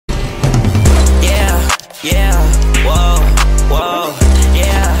Yeah, whoa, whoa,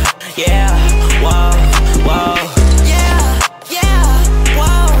 yeah, yeah, whoa, whoa, yeah, yeah,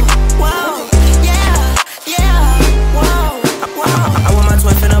 whoa, whoa, yeah, yeah, whoa, whoa. I want my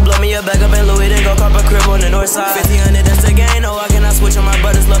twin finna blow me a bag up in Louis, then go cop a crib on the north side. 1500, that's the game, no, I cannot switch on my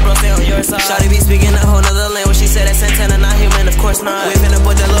brothers, love bro, stay on your side. Shawty be speaking a whole nother language, she said that Santana not human, of course not. We finna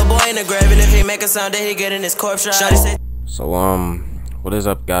put that little boy in the grave, and if he make a sound, then he get in his corpse shot. Shawty said. So what is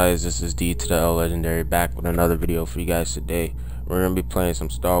up, guys? This is D to the L Legendary, back with another video for you guys today. We're gonna be playing some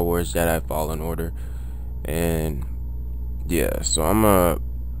Star Wars Jedi Fallen Order, and yeah, so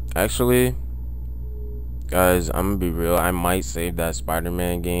actually, guys, I'm gonna be real. I might save that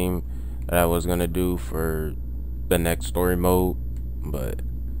Spider-Man game that I was gonna do for the next story mode, but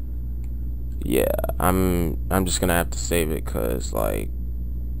yeah, I'm just gonna have to save it because like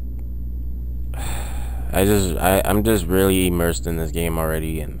I'm just really immersed in this game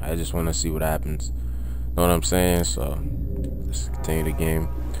already, and I just want to see what happens. Know what I'm saying? So let's continue the game.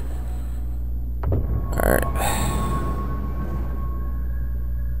 All right,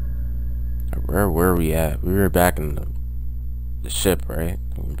 where were we at? We were back in the ship, right?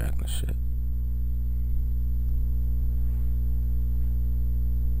 We were back in the ship.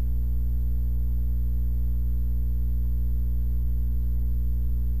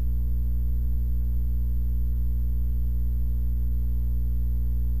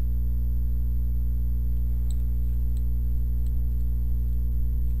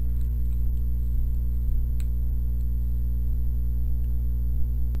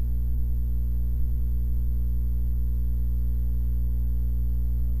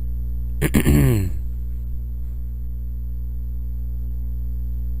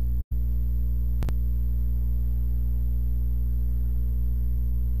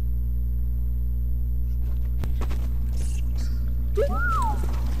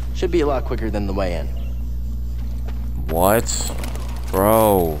 Should be a lot quicker than the way in. What?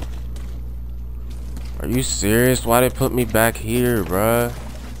 Bro, are you serious? Why they put me back here, bruh?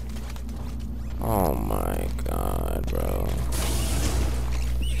 Oh my god, bro.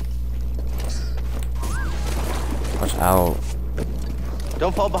 Watch out.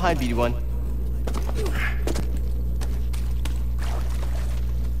 Don't fall behind, BD1.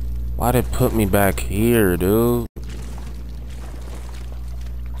 Why they put me back here, dude?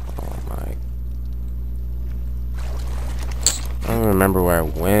 I don't remember where I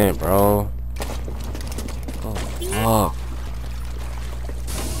went, bro. Oh, fuck.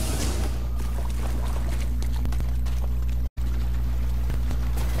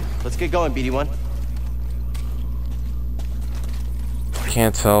 Let's get going, BD1. I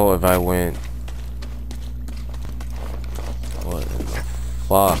can't tell if I went. What in the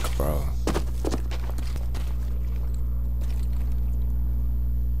fuck, bro?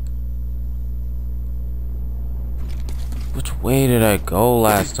 Which way did I go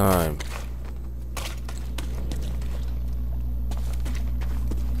last time?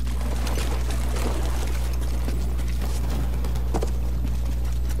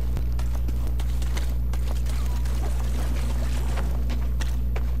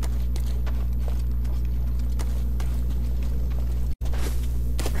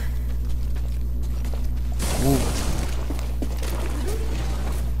 Ooh.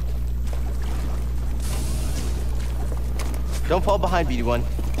 Don't fall behind, BD1.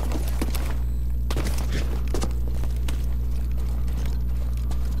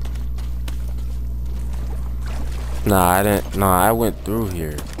 Nah, I didn't. Nah, I went through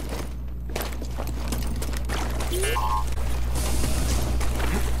here.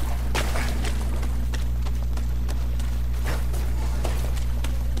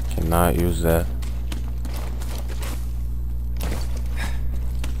 Cannot use that.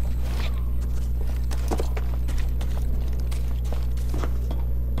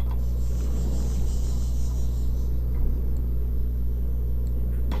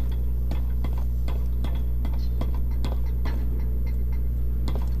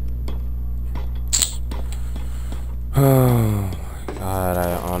 Oh god,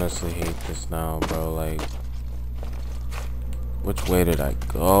 I honestly hate this now, bro. Like, which way did I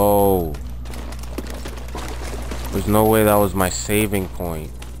go? There's no way that was my saving point.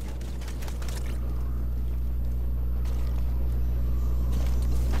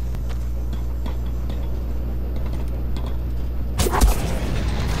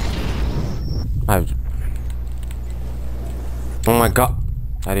 Oh my god,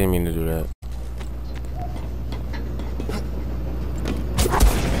 I didn't mean to do that.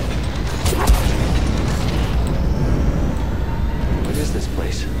 What is this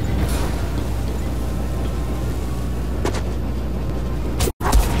place?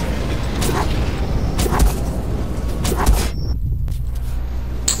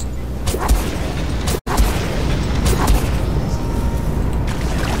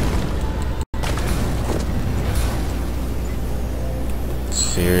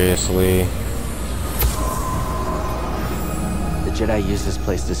 Seriously? The Jedi used this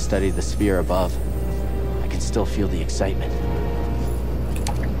place to study the sphere above. I can still feel the excitement.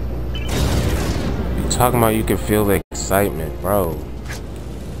 You talking about you can feel the excitement, bro.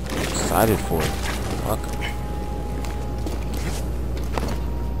 I'm excited for it. Fuck.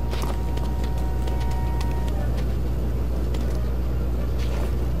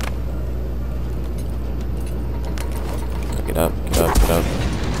 Get up, get up, get up.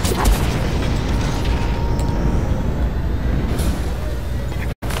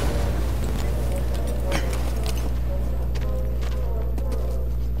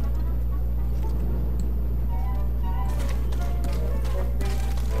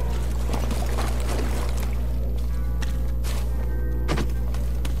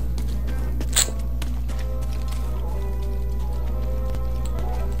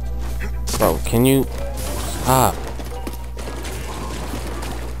 Bro, can you stop?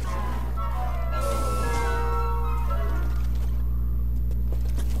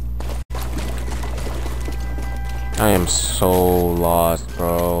 I am so lost,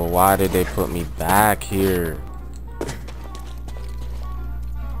 bro. Why did they put me back here?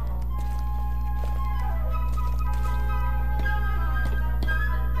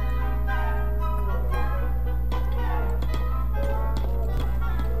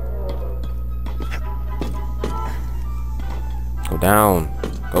 Go down.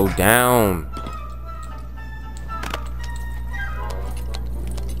 Go down.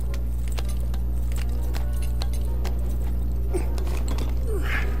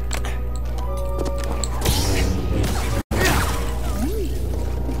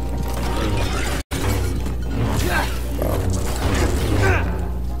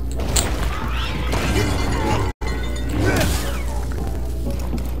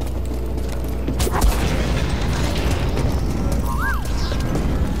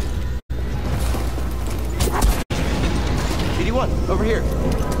 Over here.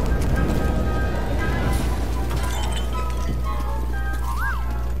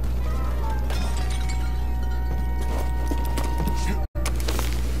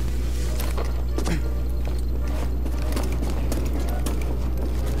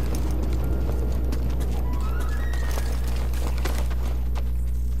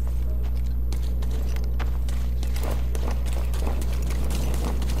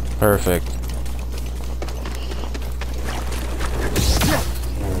 Perfect.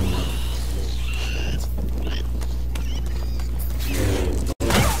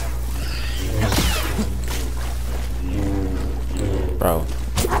 Bro.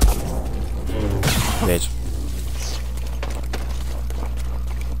 Bitch.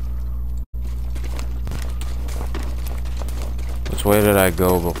 Which way did I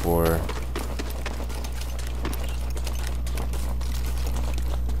go before?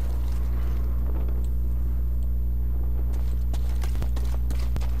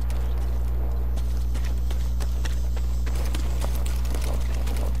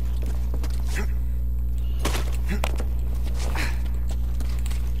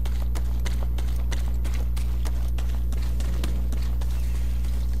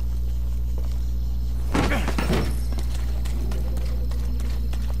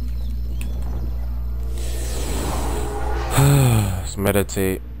 Let's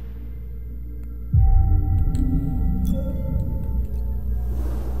meditate.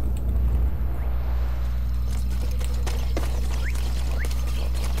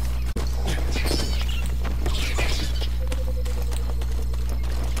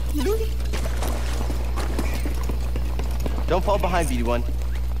 Don't fall behind, BD1.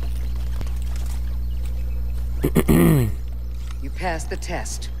 You passed the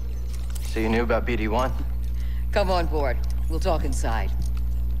test. So you knew about BD1? Come on board. We'll talk inside.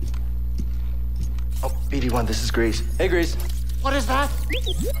 Oh, BD1, this is Grease. Hey, Grease. What is that?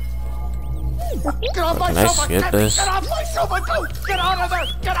 Get off my Can I sofa! skip this? Get off my sofa! Go! Get out of there!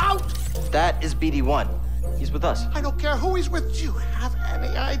 Get out! That is BD1. He's with us. I don't care who he's with. Do you have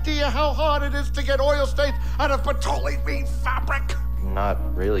any idea how hard it is to get oil stains out of petroleum fabric? Not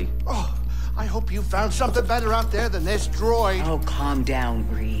really. Oh, I hope you found something better out there than this droid. Oh, calm down,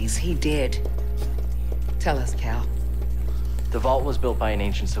 Breeze. He did. Tell us, Cal. The vault was built by an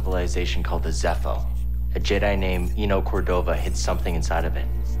ancient civilization called the Zepho. A Jedi named Eno Cordova hid something inside of it.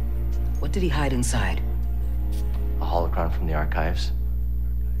 What did he hide inside? A holocron from the archives.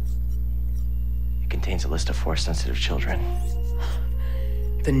 It contains a list of Force-sensitive children.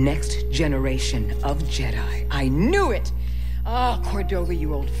 The next generation of Jedi. I knew it! Ah, Cordova,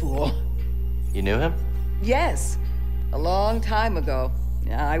 you old fool. You knew him? Yes. A long time ago.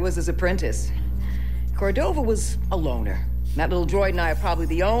 I was his apprentice. Cordova was a loner. That little droid and I are probably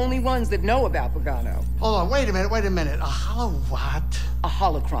the only ones that know about Pagano. Hold on, wait a minute. A hollow what? A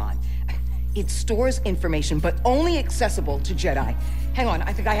holocron. It stores information, but only accessible to Jedi. Hang on,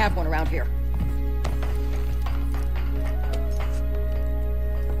 I think I have one around here.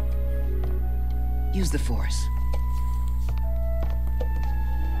 Use the Force.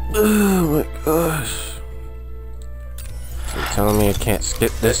 Oh my gosh. So you're telling me I can't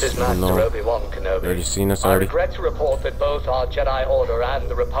skip this? This is Master Obi-Wan Kenobi. Already seen this I already? regret to report that both our Jedi Order and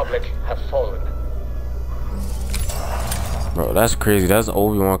the Republic have fallen. Bro, that's crazy. That's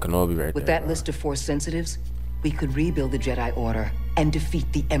Obi-Wan Kenobi right With there. that list of Force sensitives, we could rebuild the Jedi Order and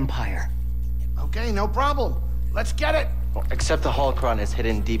defeat the Empire. Okay, no problem. Let's get it. Well, except the holocron is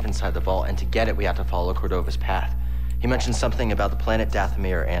hidden deep inside the vault, and to get it, we have to follow Cordova's path. He mentioned something about the planet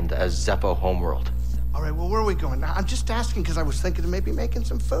Dathomir and a Zepho homeworld. All right, well, where are we going? Now, I'm just asking because I was thinking of maybe making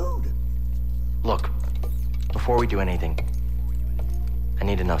some food. Look, before we do anything, I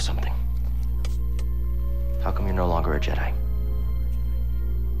need to know something. How come you're no longer a Jedi?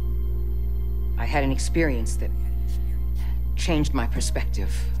 I had an experience that changed my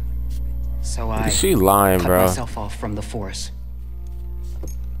perspective. So I She lying, cut bro. myself off from the Force.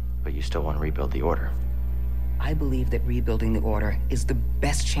 But you still want to rebuild the Order. I believe that rebuilding the Order is the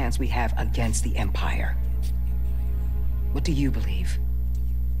best chance we have against the Empire. What do you believe?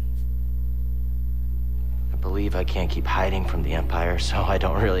 I believe I can't keep hiding from the Empire, so I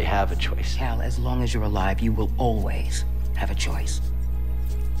don't really have a choice. Cal, as long as you're alive, you will always have a choice.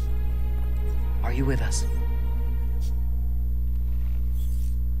 Are you with us?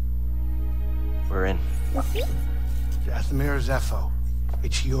 We're in. Dathomir or Zepho,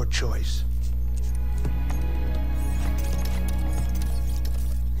 it's your choice.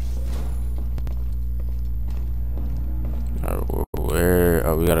 Where?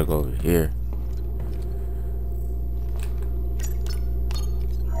 Oh, we gotta go over here.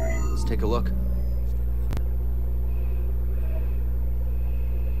 Let's take a look.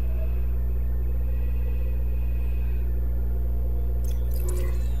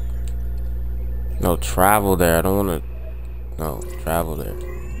 No, travel there. I don't want to. No, travel there.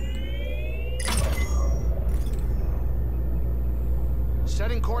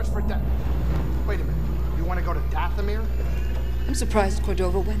 Setting course for Wait a minute. You want to go to Dathomir? I'm surprised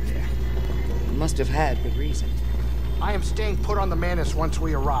Cordova went there. He must have had good reason. I am staying put on the Manus once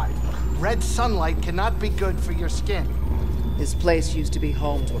we arrive. Red sunlight cannot be good for your skin. This place used to be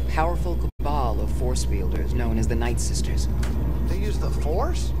home to a powerful cabal of Force wielders known as the Night Sisters. They use the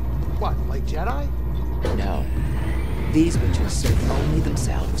Force? What, like Jedi? No. These witches serve only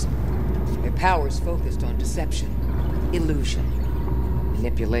themselves. Their powers focused on deception, illusion,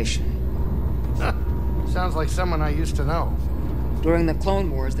 manipulation. Sounds like someone I used to know. During the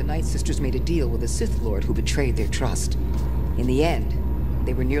Clone Wars, the Night Sisters made a deal with a Sith Lord who betrayed their trust. In the end,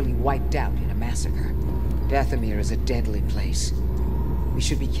 they were nearly wiped out in a massacre. Dathomir is a deadly place. We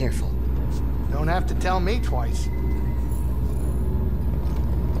should be careful. Don't have to tell me twice.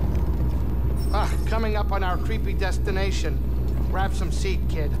 Coming up on our creepy destination. Grab some seat,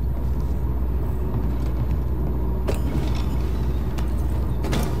 kid.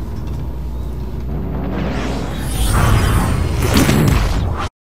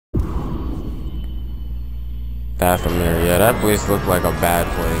 Dathomir. Yeah, that place looked like a bad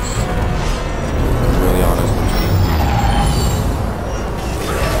place. To be really honest with you.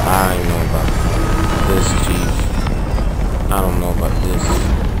 I don't know about this, Chief. I don't know about this.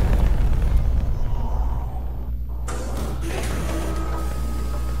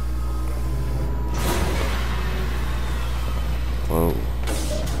 Whoa.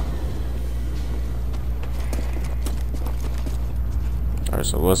 Alright,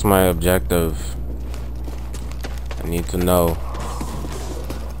 so what's my objective? I need to know.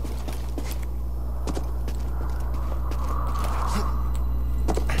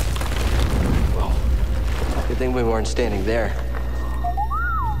 Good thing we weren't standing there.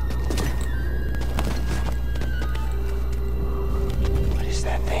 What is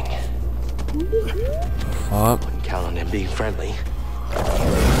that thing? Fuck. Wouldn't count on him being friendly.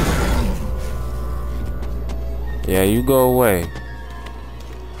 Yeah, you go away.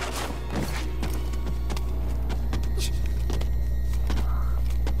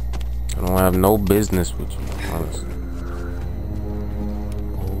 I don't have no business with you, honestly.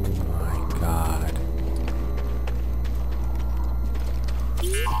 Oh my god.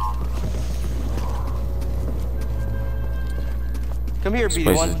 Come here, This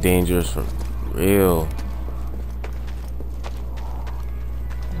place is BD1. dangerous for real.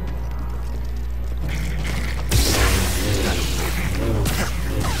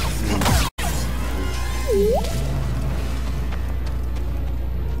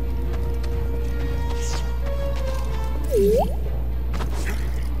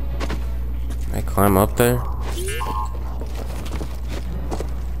 climb up there?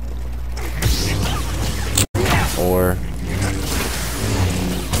 Or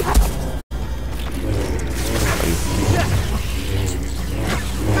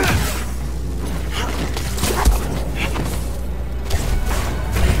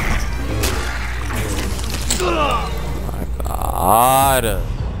my God.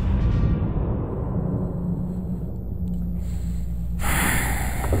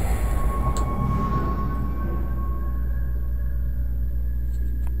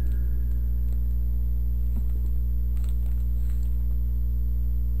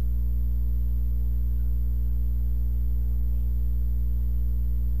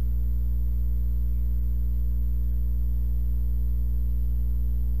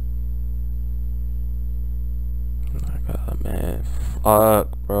 God, man,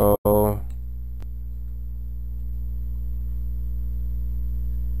 fuck, bro.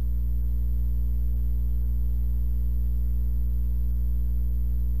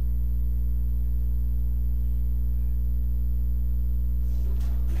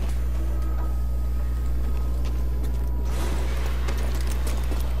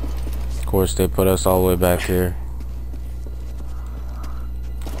 Of course, they put us all the way back here.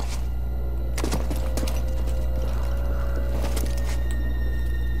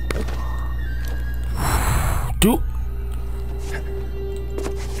 Dude.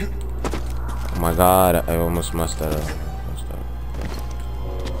 Oh my God, I almost messed that up.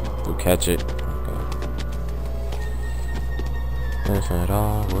 We'll catch it. Okay. If it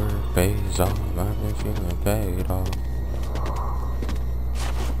all work pays off, I've been feeling paid off.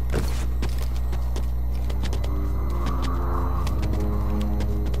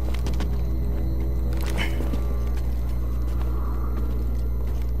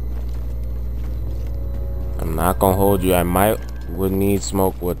 I'm not gonna hold you. I would need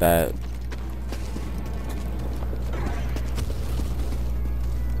smoke with that.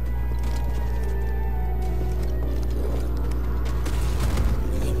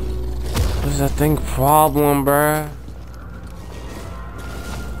 What is that thing problem, bruh?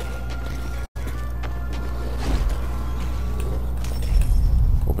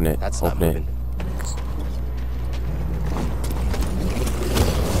 Open it. That's not Open it. moving.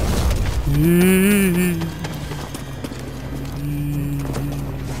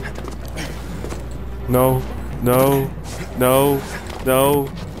 No, no, no, no.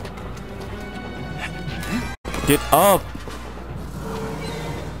 Get up.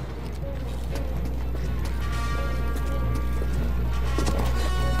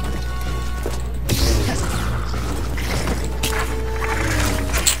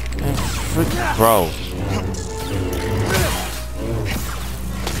 Bro.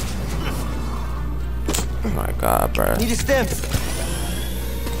 Oh my God, bro. Need a stem.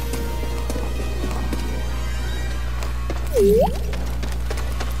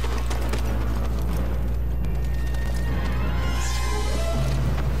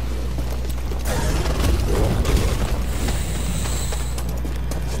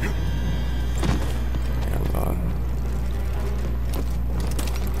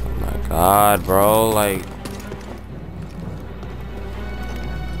 God, bro, like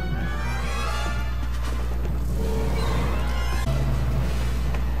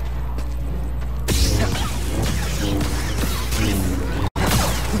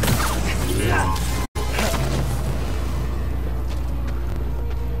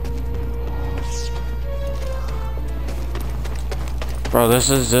bro, this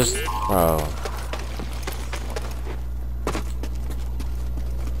is just, bro.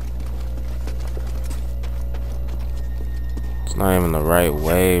 It's not even the right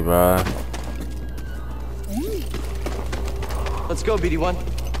way, bro. Let's go, BD1.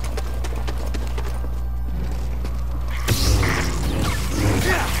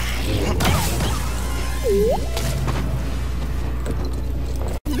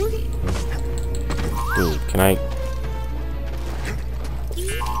 Dude, can I?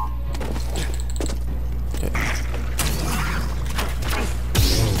 Okay.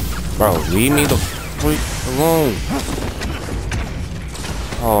 Bro, leave me the freak alone.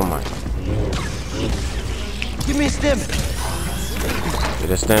 Oh my. Give me a stem. Get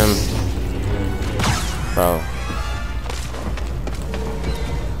a stem. Bro.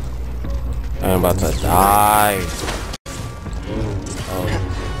 I'm about to die. Oh.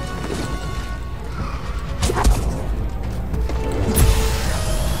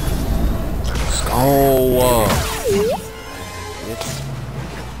 Let's go.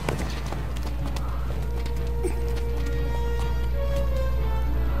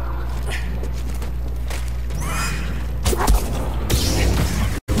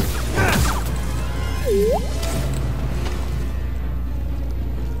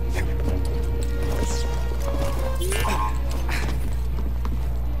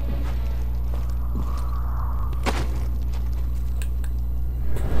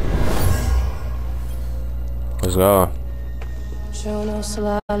 Let's go.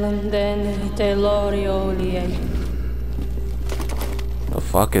 The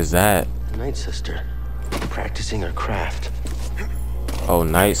fuck is that? Night Sister, practicing her craft. Oh,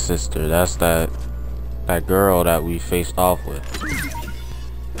 Night Sister. That's that girl that we faced off with.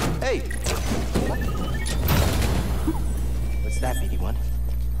 Hey! What's that, BD1?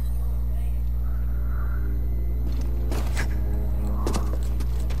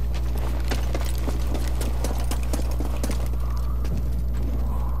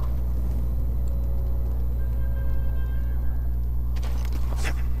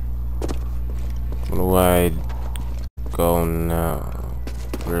 Where do I go now?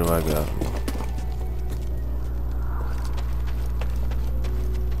 Where do I go?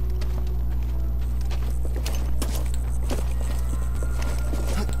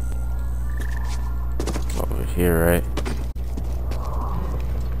 Over here, right?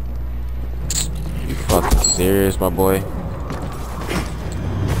 You fucking serious, my boy?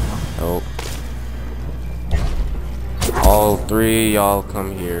 Nope. All three y'all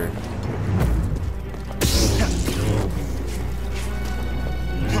come here.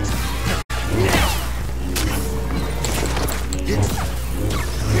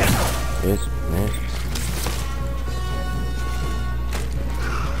 Yes, man.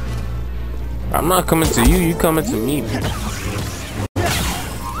 I'm not coming to you, you coming to me.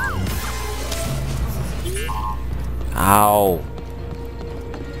 Ow.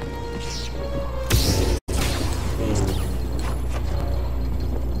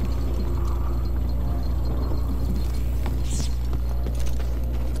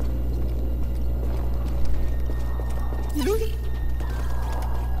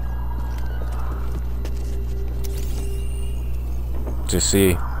 To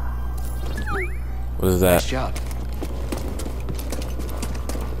see. What is that? Nice job.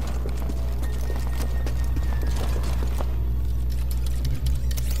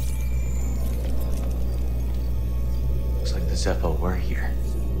 Looks like the Zeppo were here.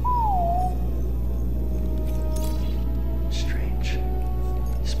 Strange.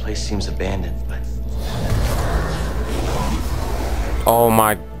 This place seems abandoned, but... Oh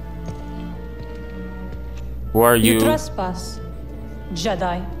my... Who are you? You trespass,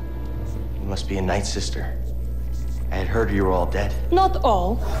 Jedi. You must be a Night Sister. I had heard you were all dead. Not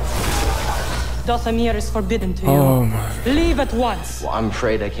all. Dathomir is forbidden to you. Oh my... Leave at once. Well, I'm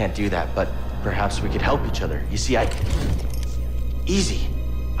afraid I can't do that, but perhaps we could help each other. You see, Easy.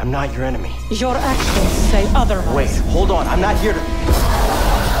 I'm not your enemy. Your actions say otherwise. Wait, hold on. I'm not here to...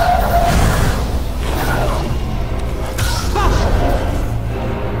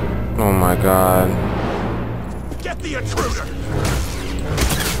 Oh my god. Get the intruder!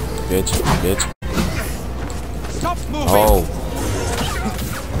 Bitch, bitch. Stop moving! Oh.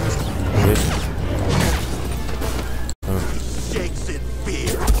 Bitch. Shakes in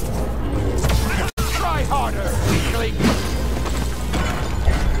fear. Try harder, weakling!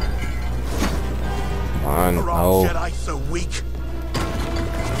 Come on, Are all no. Jedi so weak?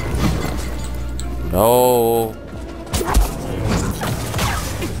 No.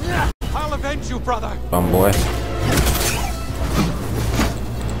 I'll avenge you, brother! Bum boy.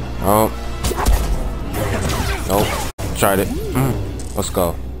 Oh. Nope. Tried it. Let's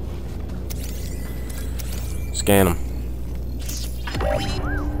go. Scan him.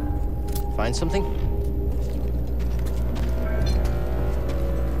 Find something?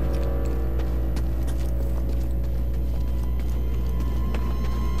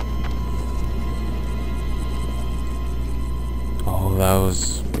 Oh, that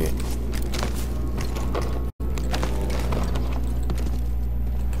was weird.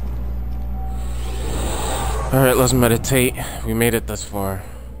 Alright, let's meditate. We made it this far.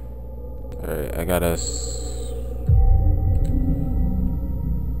 Alright, I got us.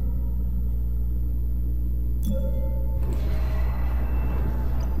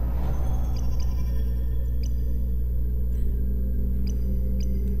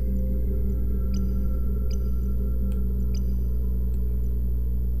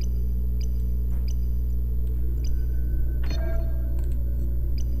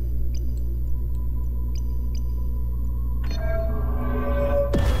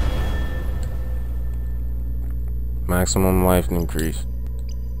 Maximum life increase.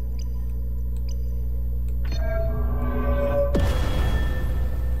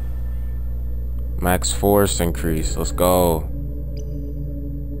 Max force increase. Let's go.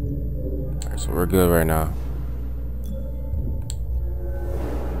 Alright, so we're good right now.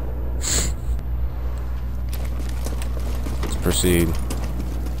 Let's proceed.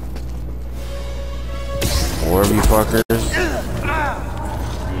 More of you fuckers.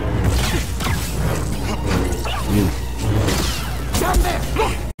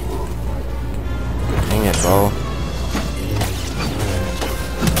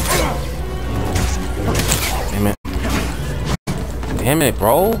 Damn it,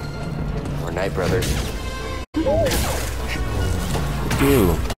 bro. Or Night Brothers.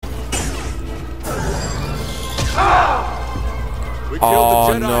 You.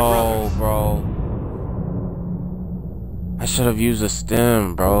 Oh no, bro. I should have used a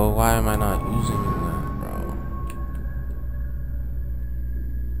stem, bro. Why am I not using that, bro?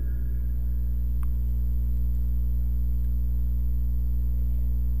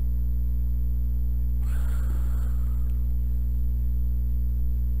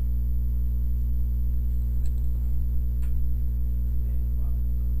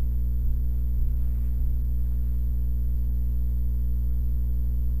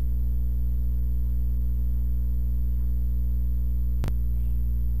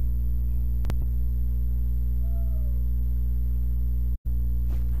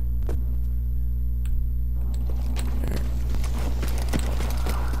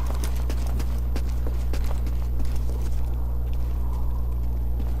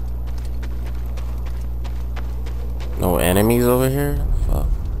 No enemies over here? Fuck.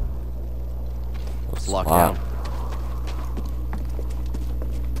 It's locked down.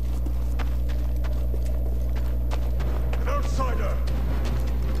 An outsider.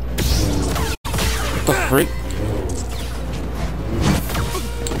 What the freak?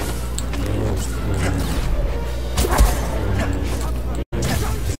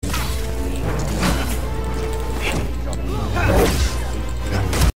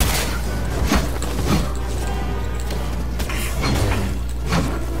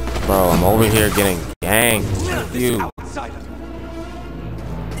 Bro, I'm over here getting ganged. You. Oh,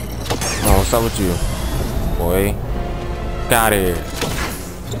 what's up with you, boy? Got here.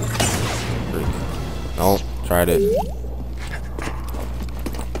 Nope, tried it.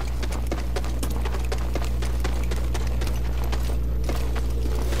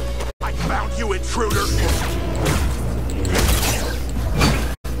 I found you, intruder.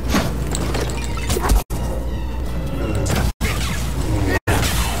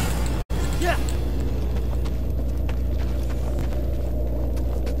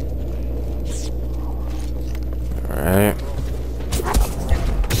 Alright.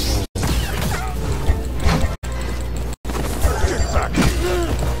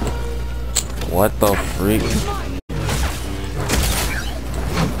 What the freak?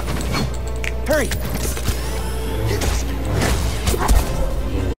 Hurry!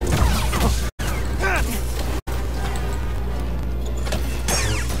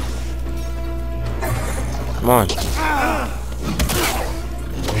 Come on.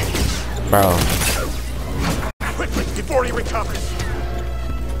 Bro. Quickly, before he recovers.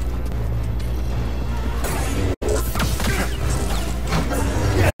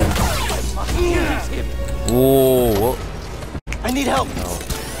 Whoa. I need help. No.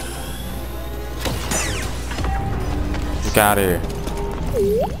 Get out of here.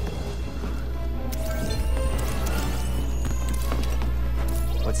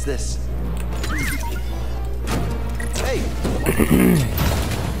 What's this? Hey!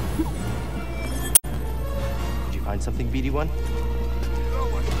 Did you find something, BD1?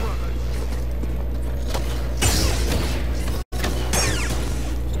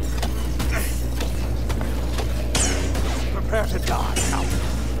 Prepare to die now.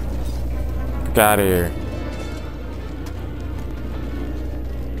 Get out of here.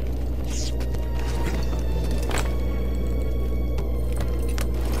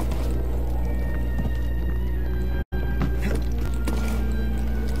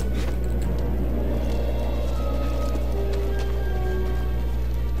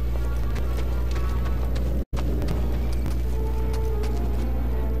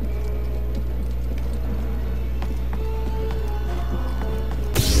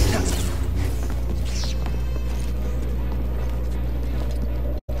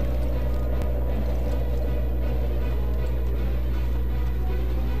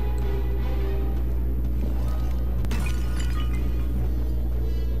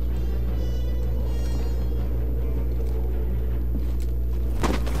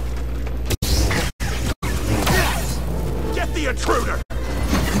 The intruder!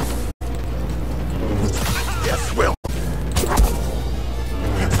 Yes, Will!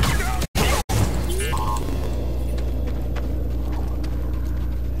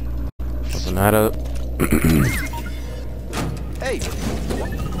 Open that up. Hey!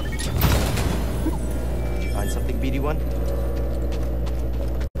 Did you find something, BD1?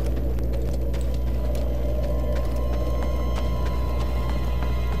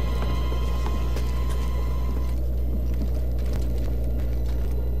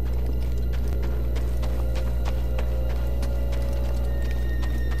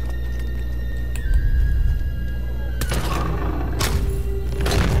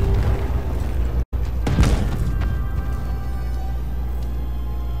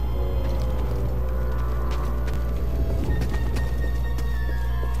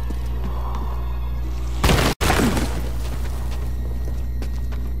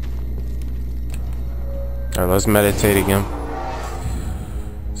 Alright, let's meditate again.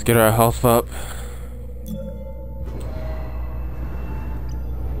 Let's get our health up.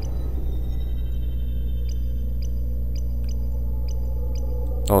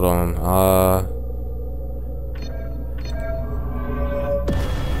 Hold on.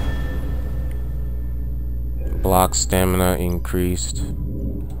 Block stamina increased.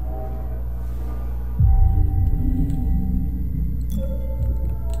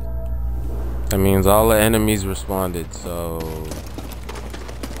 That means all the enemies responded, so...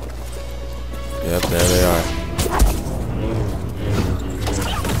 Yep, there they are.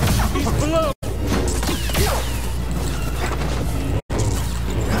 He's below.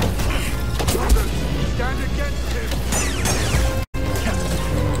 Stand against him.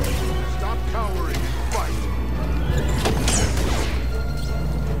 Stop cowering and fight.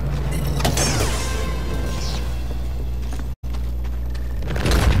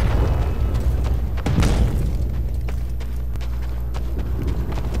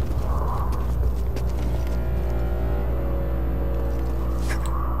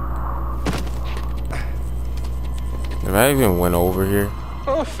 If I even went over here.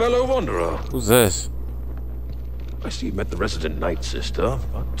 Oh, fellow wanderer. Who's this? I see you met the resident Night Sister,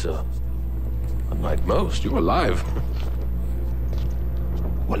 but unlike most, you're alive.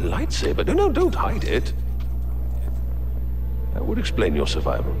 Well, lightsaber. No, don't hide it. That would explain your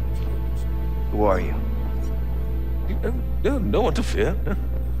survival. Who are you? No one to fear.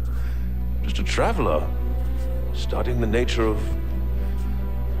 Just a traveler, studying the nature of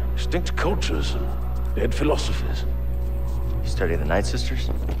extinct cultures and dead philosophies. You study the Night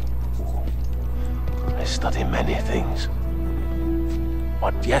Sisters? I study many things.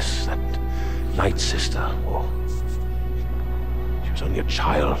 But yes, that Night Sister, oh, she was only a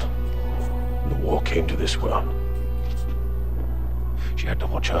child when the war came to this world. She had to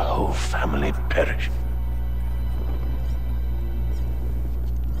watch her whole family perish.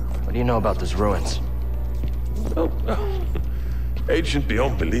 What do you know about these ruins? Oh, ancient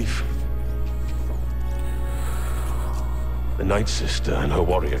beyond belief. The Night Sister and her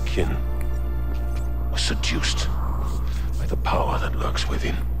warrior kin were seduced by the power that lurks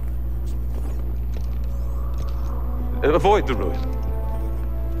within. Avoid the ruin,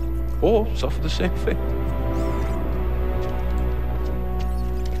 or suffer the same fate.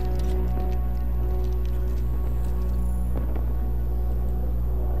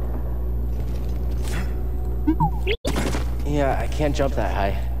 Yeah, I can't jump that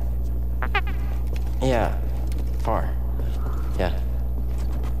high. Yeah, far. Yeah.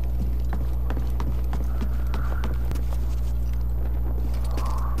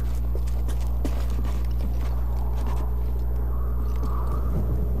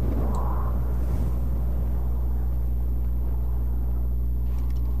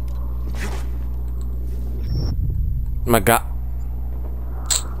 My God.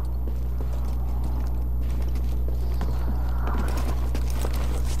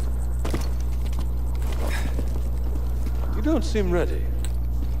 You don't seem ready.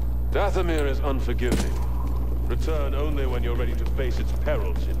 Dathomir is unforgiving. Return only when you're ready to face its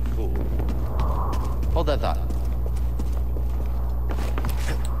perils in full. Hold that thought.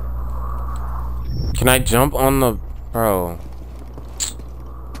 Can I jump on the... Bro.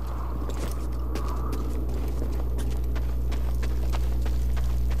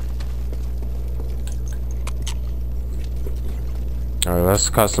 Alright, let's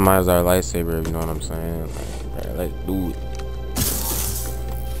customize our lightsaber, if you know what I'm saying. Alright, let's do it.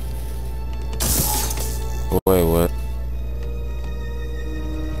 Wait, what?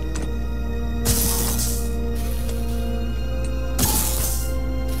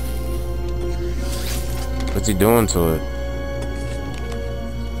 What's he doing to it?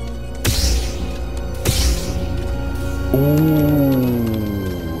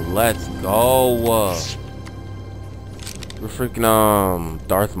 Ooh, let's go. We're freaking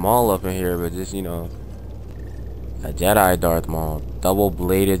Darth Maul up in here, but just, you know, a Jedi Darth Maul.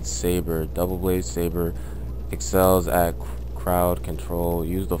 Double-bladed saber. Double-bladed saber excels at crowd control.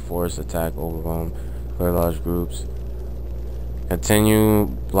 Use the force attack overwhelm. Clear large groups. Continue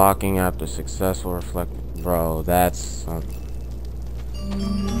blocking after successful reflect. Bro, that's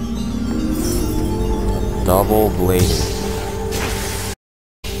double-bladed.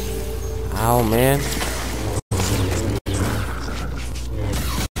 Ow, man.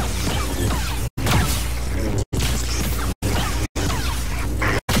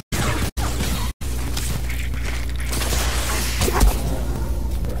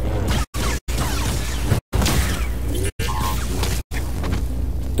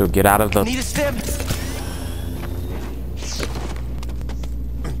 Dude, get out of the... Need a stim.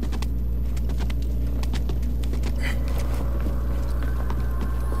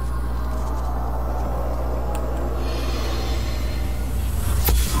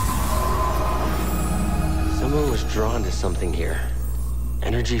 was drawn to something here.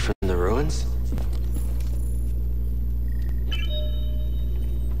 Energy from the ruins?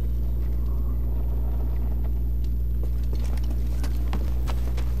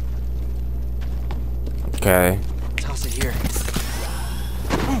 Okay. Toss it here.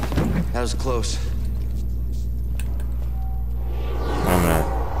 That was close. Oh man.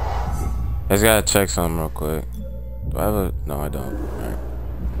 I just gotta check something real quick. Do I have a... No, I don't. Alright.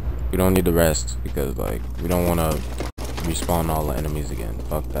 We don't need the rest because, like, we don't want to respawn all the enemies again.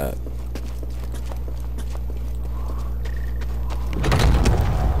 Fuck that.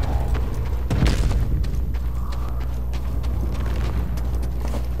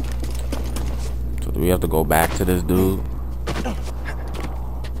 So do we have to go back to this dude?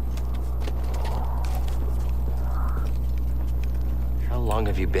 How long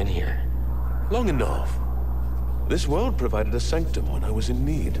have you been here? Long enough. This world provided a sanctum when I was in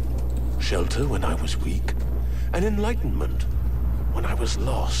need, shelter when I was weak, and enlightenment when I was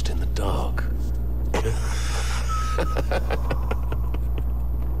lost in the dark.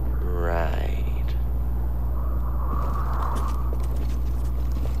 Right.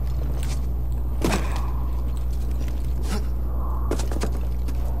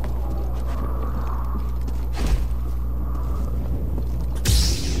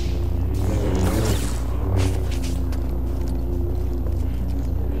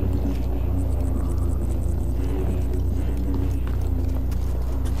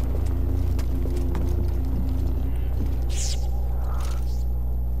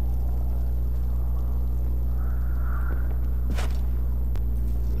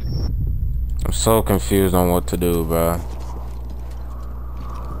 I'm so confused on what to do, bro.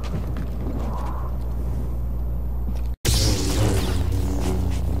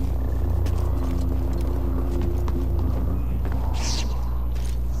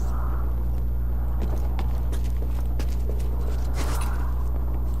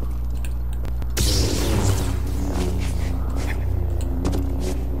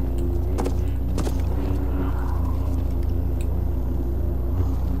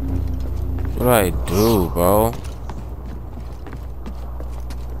 What do I do, bro?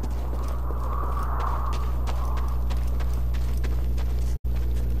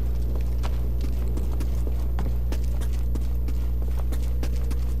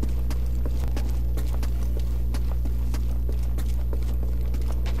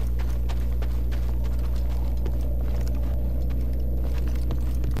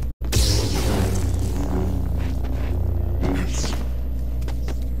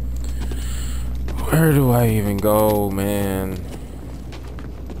 Where do I even go, man?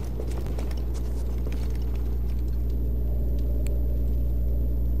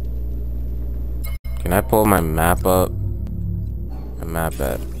 Can I pull my map up? My map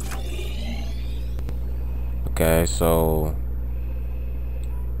app. Okay, so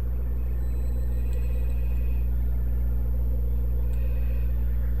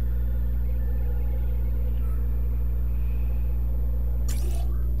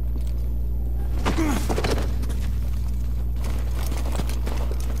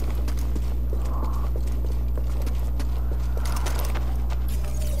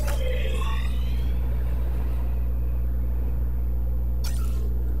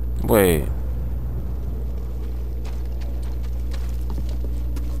wait.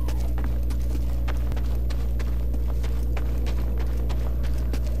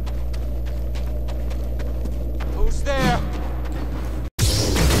 Who's there?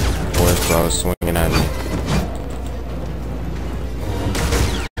 Boys, bro, swinging at me.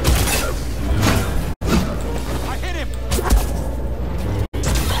 I hit him.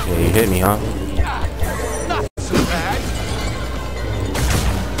 Yeah, you hit me, huh? Not so bad.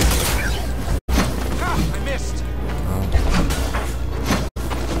 I missed.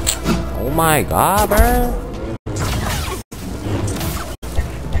 Oh my god, bro.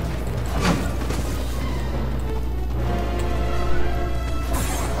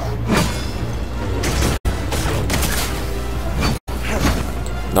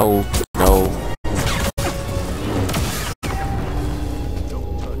 No, no.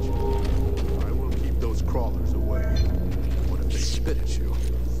 Don't touch it. I will keep those crawlers away. What if they spit at you?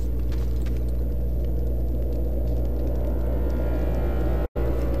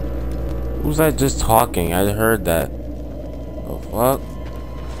 Who's that just talking? I heard that. The fuck?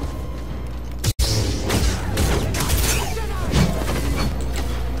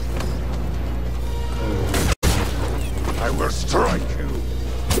 I will strike you.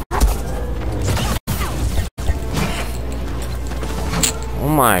 Oh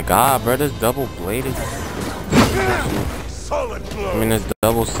my god, bro, this double bladed. Solid blow. I mean, this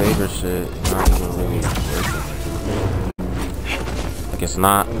double saber shit is not even really working. like it's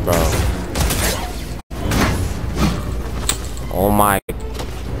not, bro. Oh my.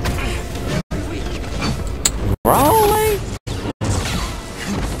 Bro, like.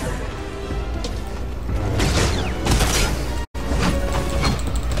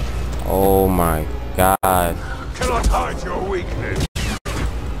 Oh my god. Cannot hide your weakness.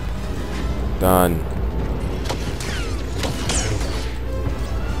 Done.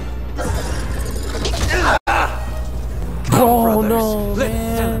 Oh no,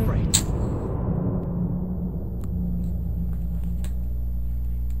 man.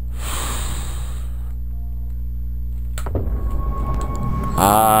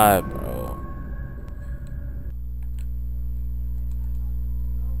 Ah, bro.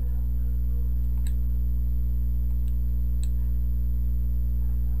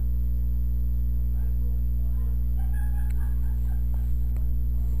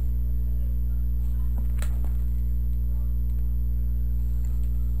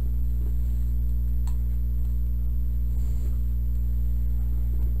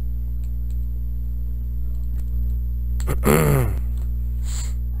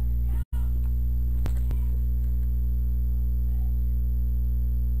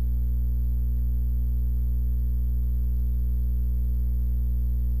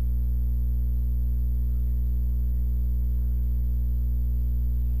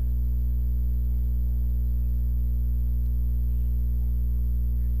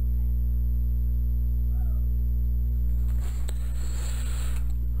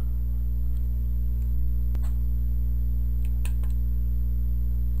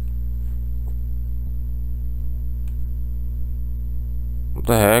 What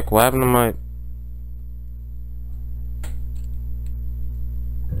the heck? What happened to my...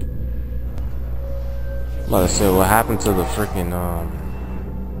 Like I said, what happened to the freaking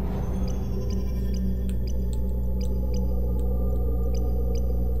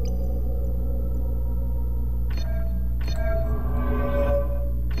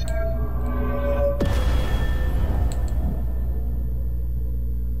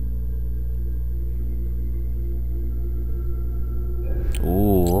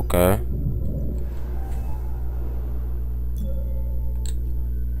Ooh, okay.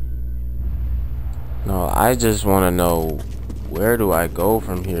 No, I just want to know, where do I go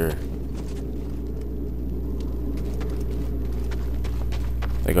from here?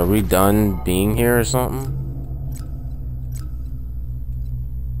 Like, are we done being here or something?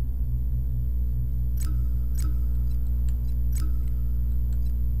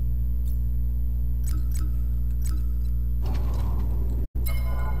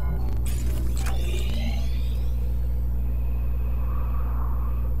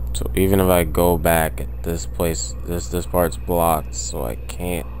 So even if I go back at this place, this part's blocked, so I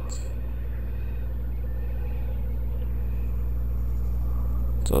can't.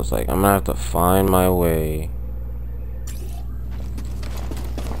 So it's like I'm gonna have to find my way.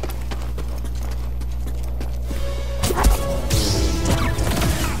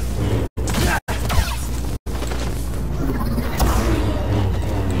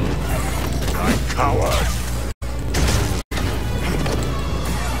 Coward.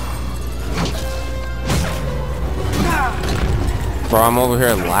 Bro, I'm over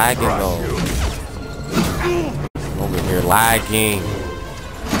here lagging though. I'm over here lagging.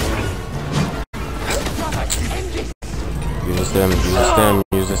 Use a stem, use a stem,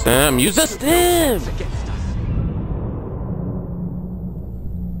 use a stem, use a stem!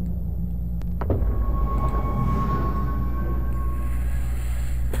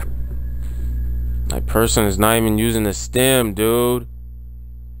 My person is not even using the stem, dude.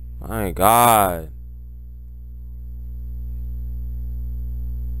 My god.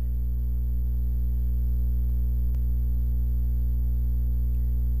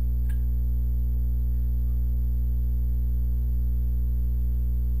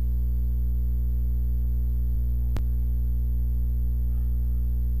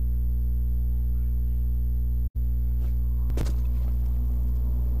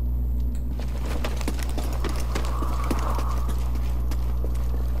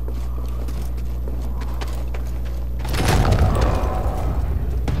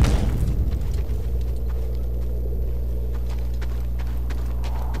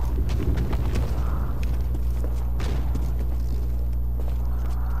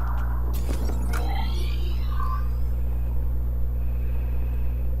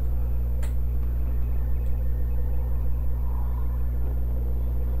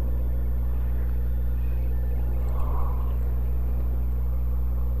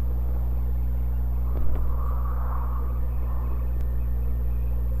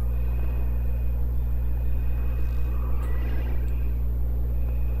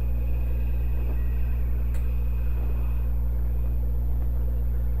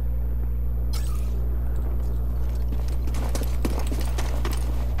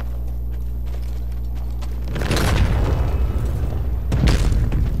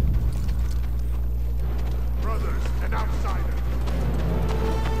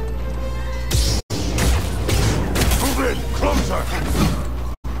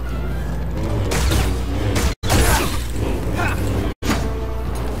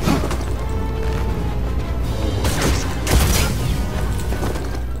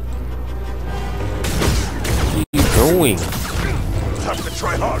 doing? Have to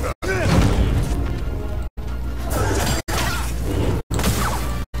try harder.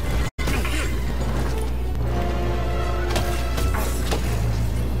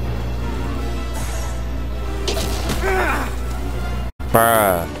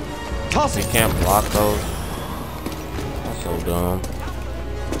 Bruh. You can't block those. That's so dumb.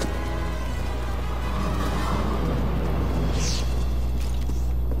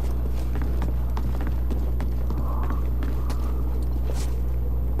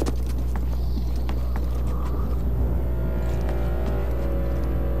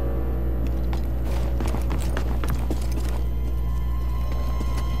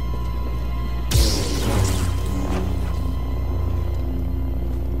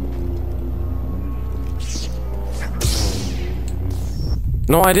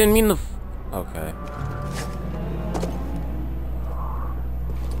 No, I didn't mean to. Okay.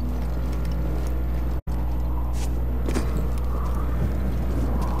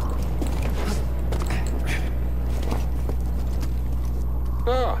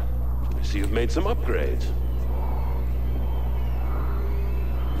 Ah, I see you've made some upgrades.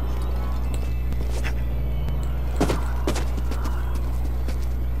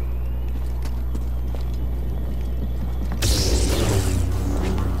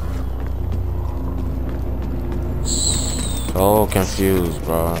 So confused,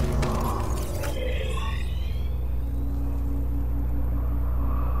 bro.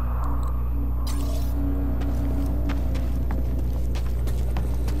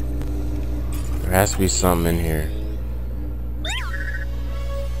 There has to be something in here.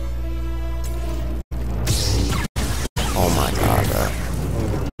 Oh my god, bro.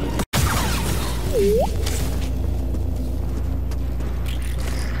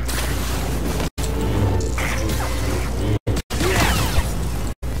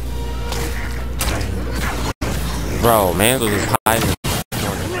 Bro, man, was just hiding in the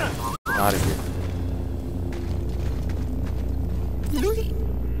corner. Out of here.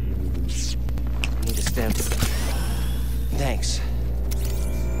 Need to stand. Thanks.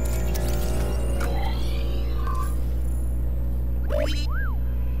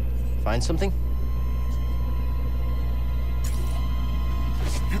 Find something?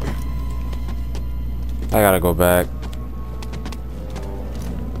 I gotta go back.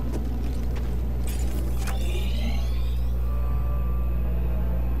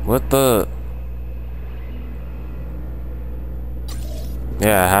 What the?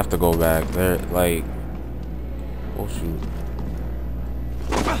 Yeah, I have to go back. There, like, oh shoot.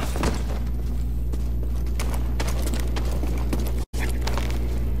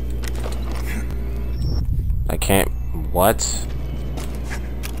 I can't. What?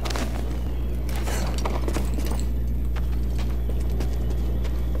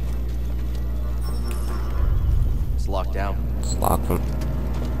 It's locked down. It's locked from.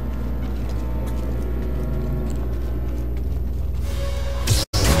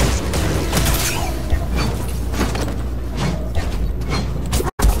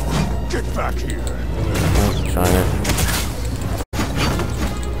 Back here. I'm trying it.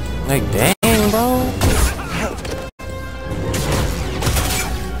 Like, dang, bro.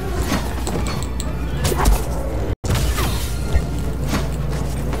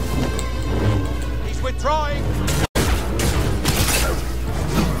 He's withdrawing.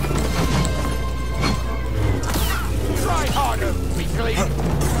 Try harder, weakling.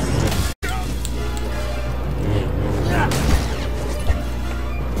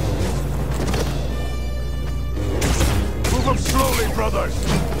 Slowly, brothers.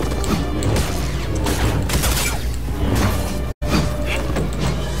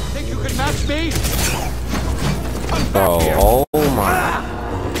 Think you can match me? Bro, oh my.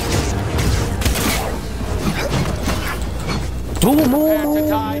 Two more. Prepare to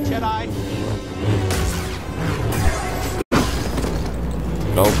die, Jedi.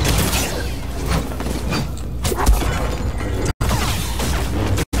 Nope.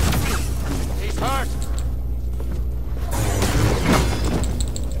 He's hurt.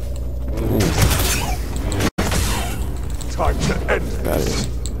 Time to end this.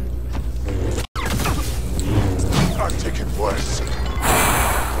 I'm taking worse.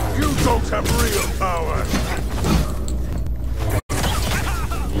 You don't have real power.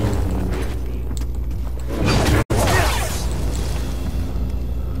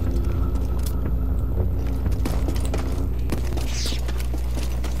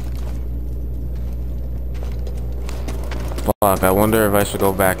 Fuck, I wonder if I should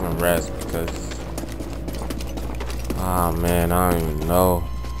go back and rest because. Ah, man, I don't even know.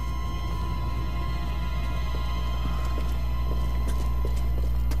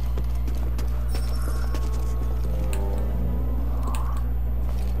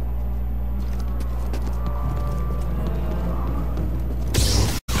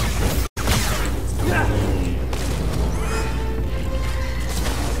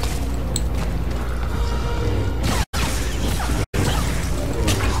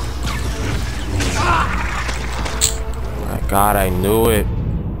 God, I knew it.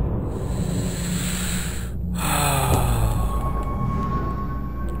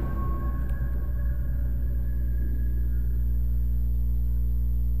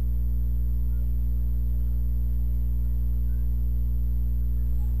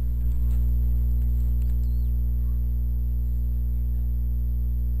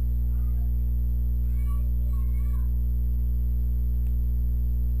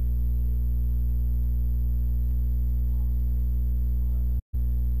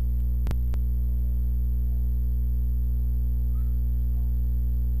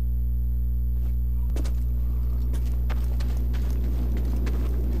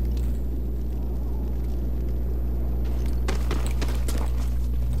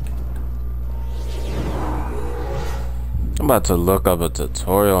 I'm about to look up a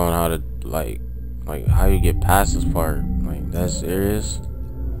tutorial on how to like how you get past this part. Like, that's serious?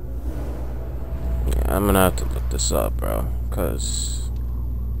 Yeah, I'm gonna have to look this up, bro, cause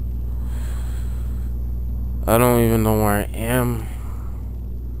I don't even know where I am.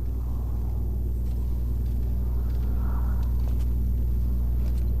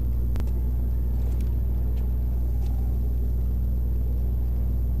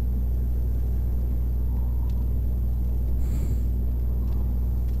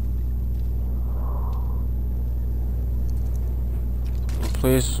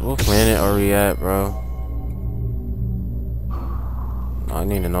 Please, what planet are we at, bro? I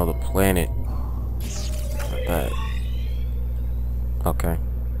need to know the planet. Like that. Okay.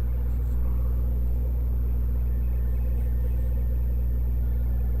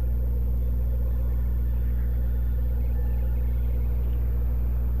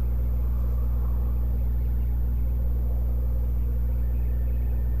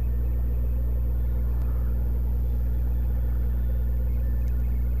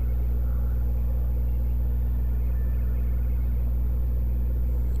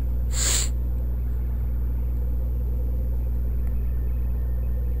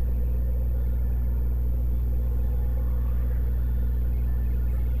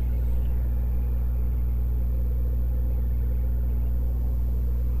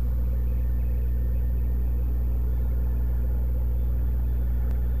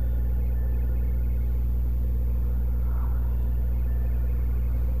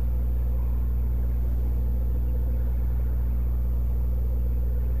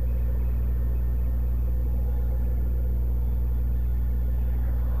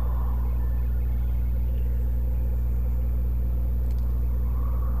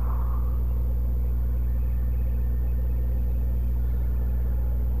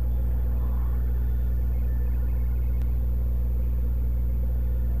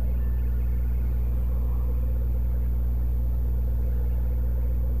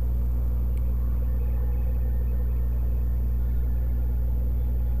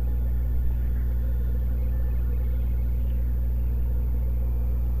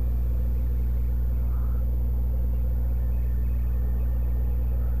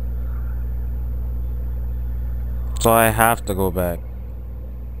 So I have to go back.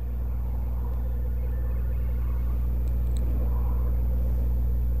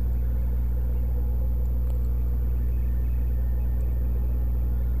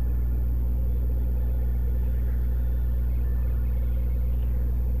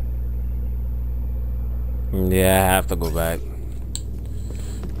 Yeah, I have to go back.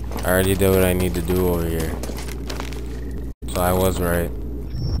 I already did what I need to do over here. So I was right.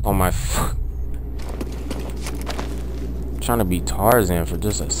 Oh my fuck. Trying to be Tarzan for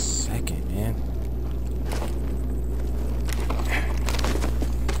just a second, man.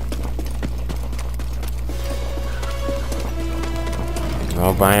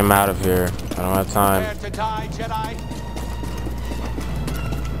 Nope, I am out of here. I don't have time. Prepare to die, Jedi.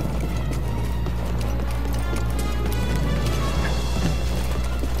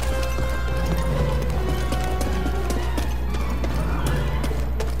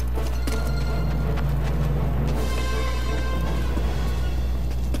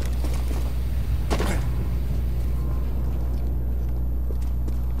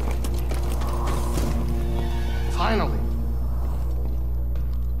 Finally.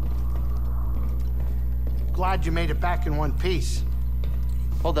 Glad you made it back in one piece.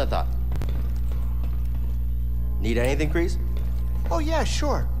 Hold that thought. Need anything, Kreese? Oh yeah,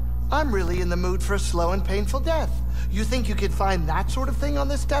 sure. I'm really in the mood for a slow and painful death. You think you could find that sort of thing on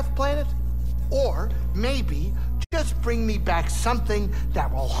this death planet? Or maybe just bring me back something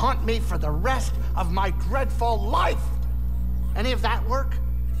that will haunt me for the rest of my dreadful life. Any of that work,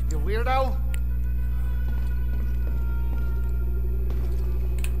 you weirdo?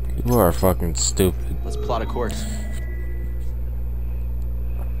 You are fucking stupid. Let's plot a course.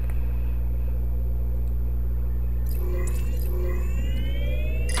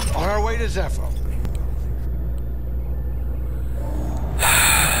 to Zepho.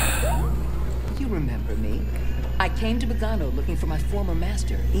 You remember me. I came to Bogano looking for my former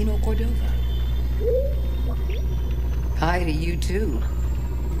master, Eno Cordova. Hi to you too.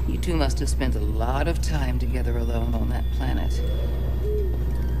 You two must have spent a lot of time together alone on that planet.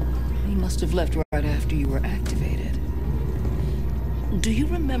 He must have left right after you were activated. Do you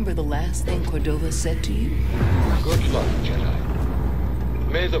remember the last thing Cordova said to you? Good luck, Jedi.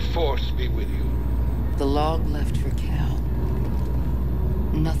 May the Force be with you. The log left for Cal.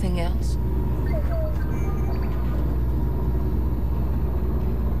 Nothing else?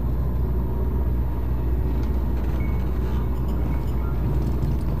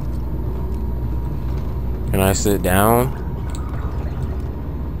 Can I sit down?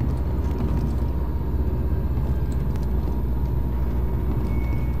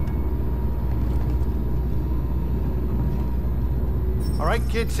 All right,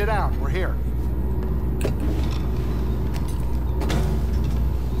 kids, sit down. We're here.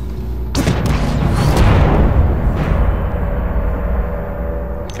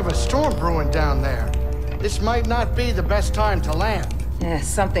 Think of a storm brewing down there. This might not be the best time to land. Yeah,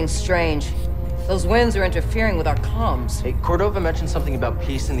 something strange. Those winds are interfering with our comms. Hey, Cordova mentioned something about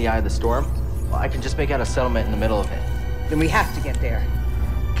peace in the eye of the storm. Well, I can just make out a settlement in the middle of it. Then we have to get there.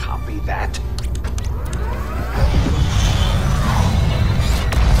 Copy that.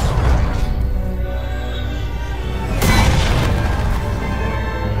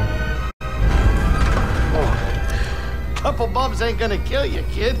 Couple bumps ain't gonna kill you,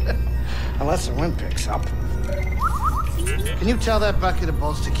 kid. Unless the wind picks up. Can you tell that bucket of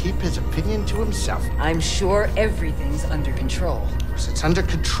balls to keep his opinion to himself? I'm sure everything's under control. If it's under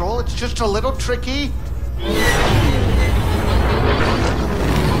control, it's just a little tricky.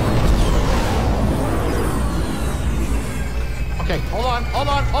 Okay, hold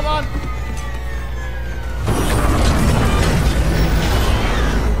on.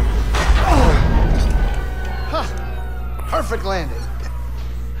 Perfect landing.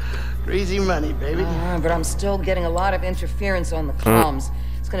 Crazy money, baby. But I'm still getting a lot of interference on the comms.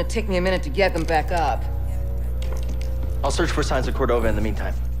 It's gonna take me a minute to get them back up. I'll search for signs of Cordova in the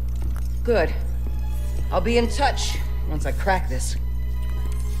meantime. Good. I'll be in touch once I crack this.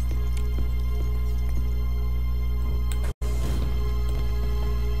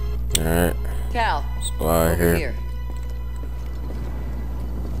 Alright. Cal, Spot over here. here.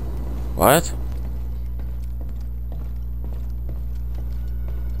 What?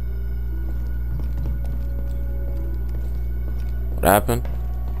 What happened?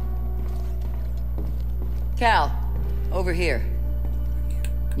 Cal, over here.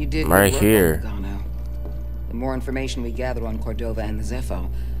 You did good Right work here. on Bogano. The more information we gather on Cordova and the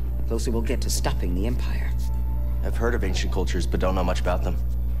Zepho, the closer we'll get to stopping the Empire. I've heard of ancient cultures, but don't know much about them.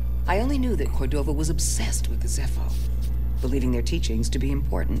 I only knew that Cordova was obsessed with the Zepho, believing their teachings to be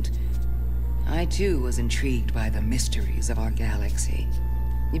important. I too was intrigued by the mysteries of our galaxy.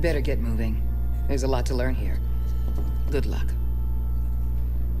 You better get moving. There's a lot to learn here. Good luck.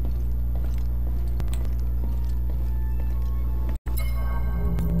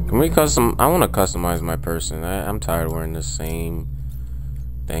 Can we custom? I want to customize my person. I'm tired of wearing the same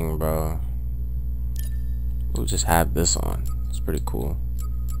thing, bro. We'll just have this on. It's pretty cool.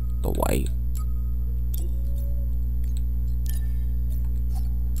 The white.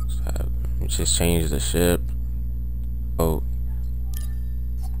 Just change the ship. Oh.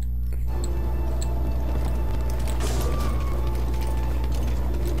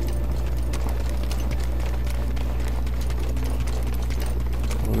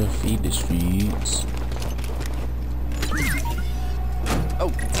 I wanna feed the streets.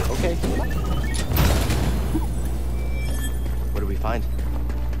 Oh, okay. What do we find?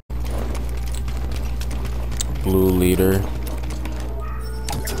 Blue leader.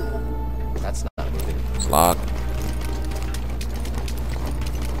 That's not moving. It's locked.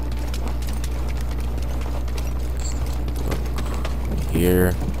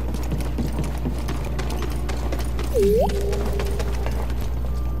 Here.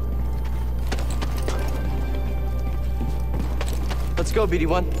 Let's go,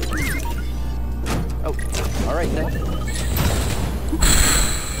 BD1. Oh, all right then.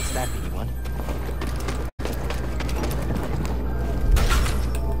 What's that, BD1?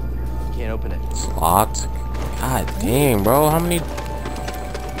 Can't open it. It's locked. God dang, bro. How many?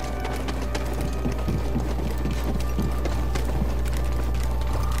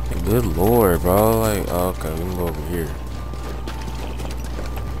 Good lord, bro. Like, oh, okay, we can go over here.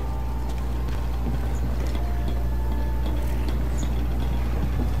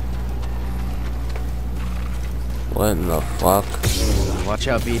 What in the fuck? Watch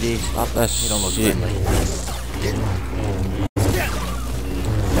out, BD. Stop that You don't look shit. friendly.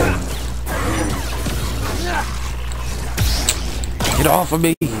 Get off of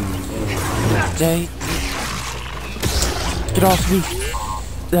me, Jay. Get off me.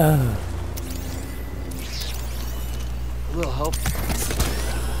 A little help.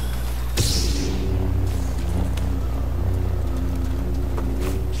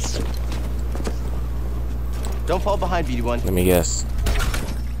 Don't fall behind, BD1. Let me guess.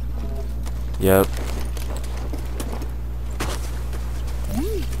 Yep.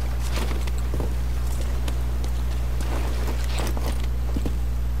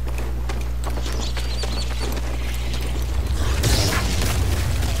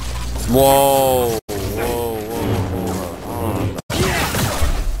 Whoa.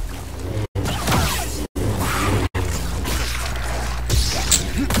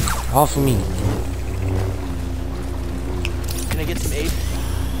 Off of me. Can I get some aid?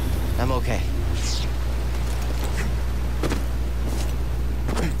 I'm okay.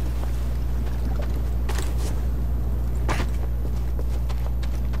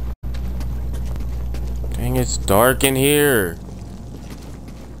 Dang, it's dark in here.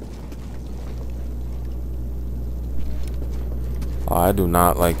 Oh, I do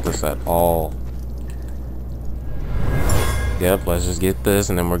not like this at all. Yep, let's just get this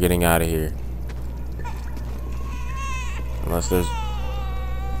and then we're getting out of here. Unless there's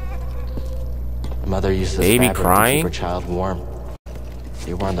Mother used this baby fabric crying. to keep her child warm.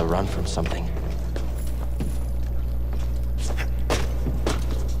 They were on the run from something.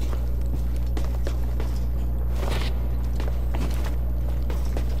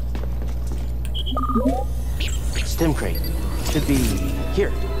 Stim crate. Should be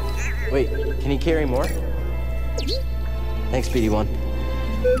here. Wait, can you carry more? Thanks, BD1.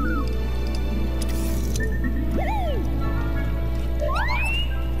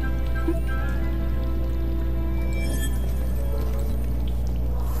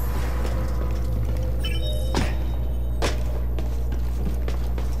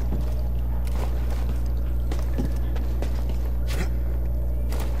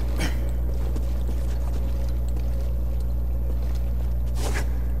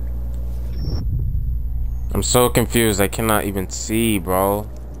 I'm so confused. I cannot even see, bro.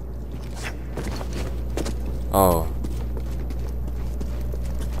 Oh.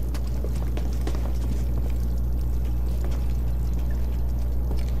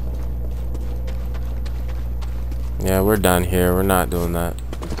 Yeah, we're done here. We're not doing that.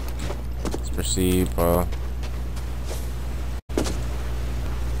 Let's proceed, bro.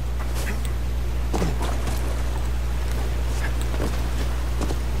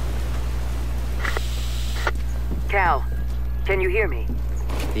 Cal, can you hear me?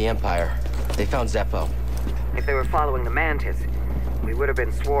 The Empire. They found Zeppo. If they were following the Mantis, we would have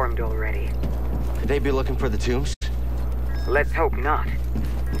been swarmed already. Could they be looking for the tombs? Let's hope not.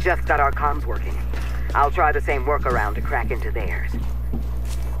 Just got our comms working. I'll try the same workaround to crack into theirs.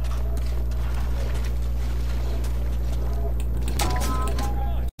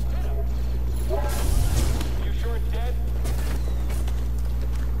 You sure it's dead?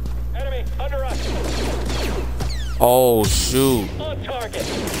 Enemy under us. Oh, shoot. On target.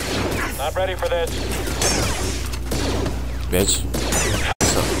 Not ready for this. Bitch.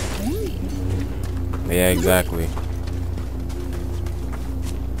 Yeah, exactly.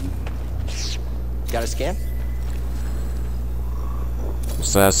 Got a scan?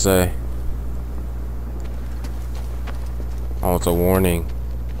 What's that say? Oh, it's a warning.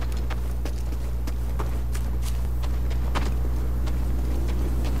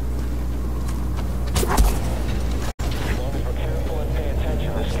 As long as we're careful and pay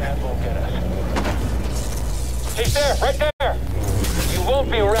attention, this cat won't get us. He's there, right there. You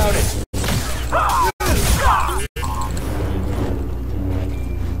won't be routed.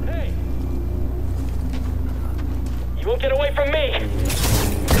 Hey! You won't get away from me!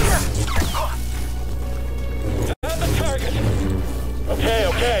 Not the target! Okay,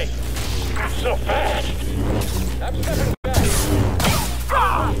 okay. So fast! I'm stepping back.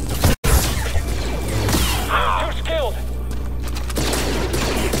 Too skilled!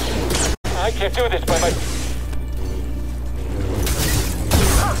 I can't do this by my...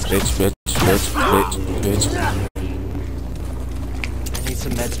 Bitch. I need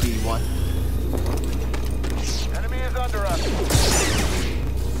some meds, BD1. Enemy is under us.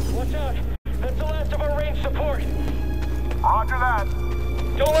 Watch out! That's the last of our range support. Roger that.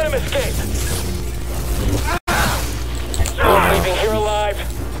 Don't let him escape. You're leaving here alive.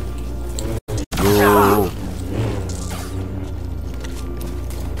 Yo.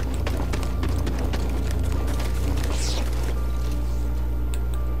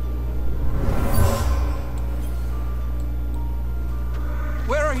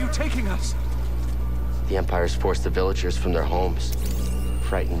 you taking us? The Empire's forced the villagers from their homes.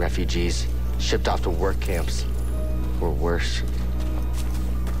 Frightened refugees, shipped off to work camps. Or worse.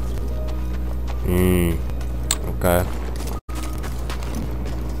 Okay.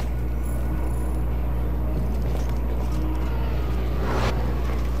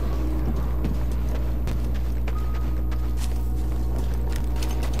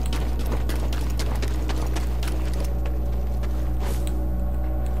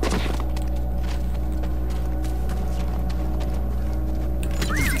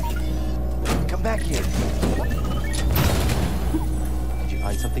 Come back here. Did you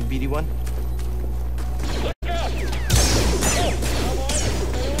find something, BD1?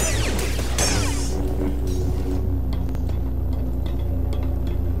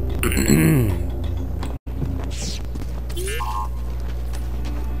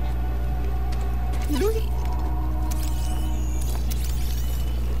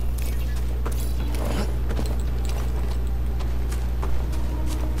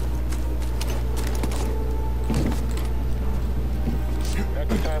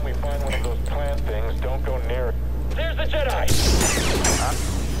 Next time we find one of those plant things, don't go near it. There's the Jedi!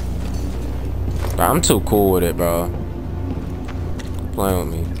 Bro, I'm too cool with it, bro. Playing with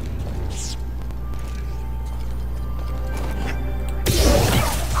me.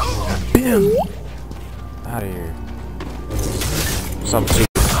 Bam! Out of here. What's up, Chief?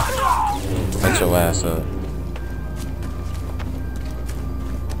 Let your ass up.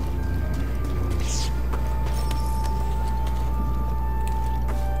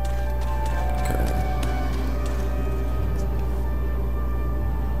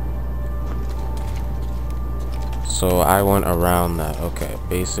 So I went around that. Okay,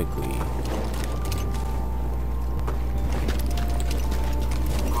 basically.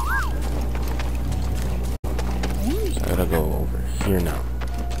 So I gotta go over here now.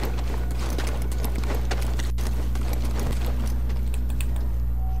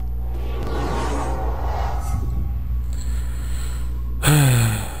 I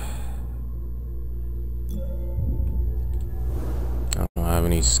don't have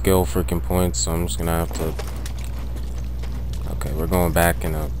any skill freaking points, so I'm just gonna have to. Okay, we're going back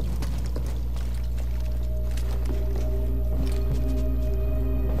and up.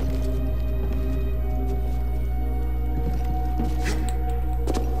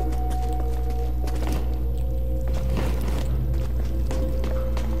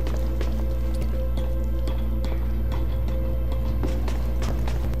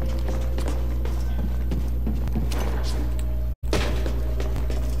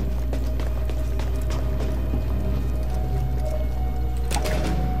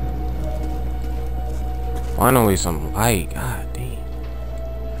 Finally some light. God damn.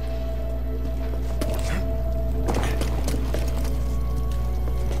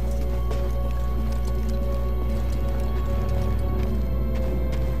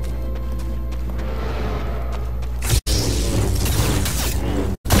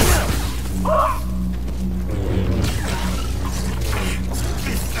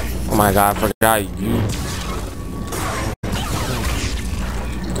 Oh my god, I forgot you.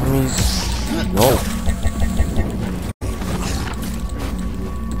 Dummies. No.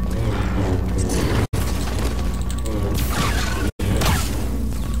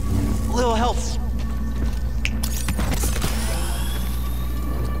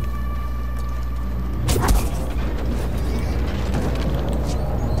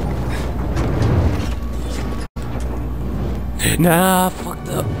 Nah, fucked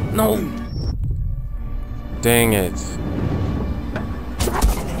up. No. Dang it.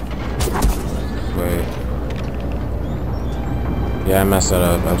 Wait. Yeah, I messed that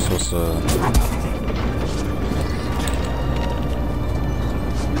up. I'm supposed to.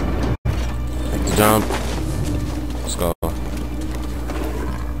 Make the jump. Let's go.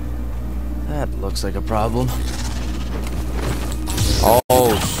 That looks like a problem.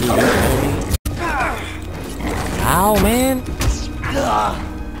 Oh, shoot. Ow, man.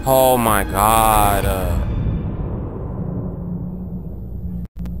 Oh my god.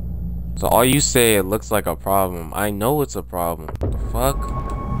 So all you say, it looks like a problem. I know it's a problem. What the fuck?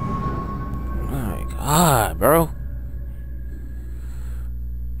 Oh my god, bro.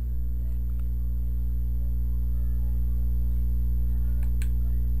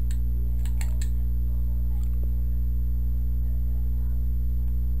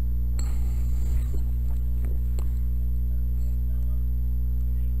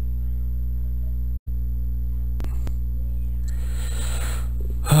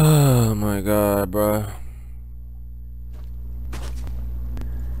 Oh my god, bro.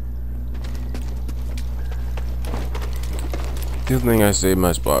 Good thing I saved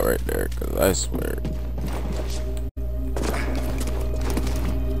my spot right there, because I swear.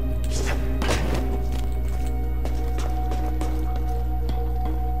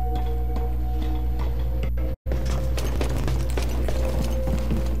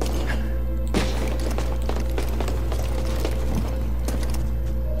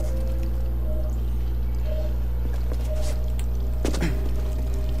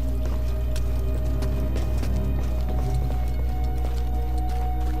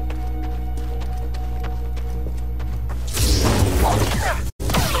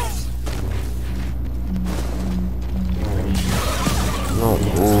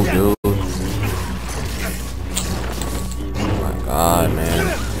 Oh, dude. Oh my god, man.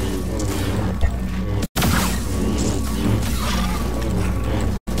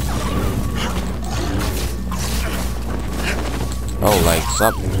 Oh, like,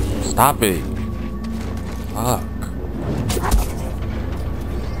 stop it. Fuck.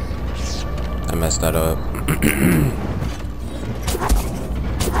 I messed that up.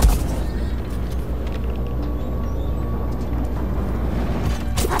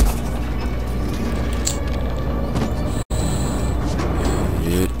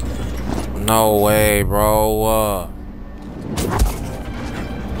 No way, bro.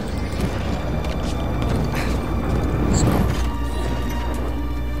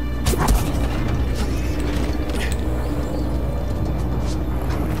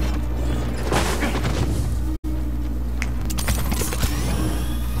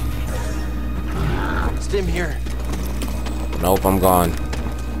 Stim here. Nope, I'm gone.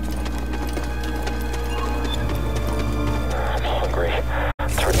 I'm hungry.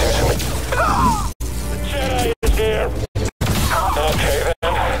 It's reducing me. The Jedi is here. Okay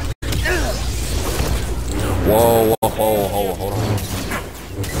then. Whoa, hold on.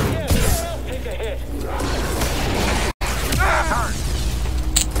 Take a hit.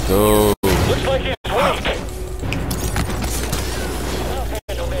 Dude. Looks like he's weak. I'll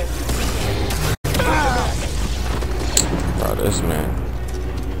handle this. Bro, this man.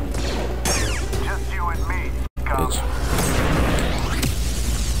 Just you and me. Bitch.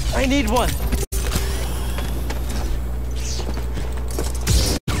 I need one.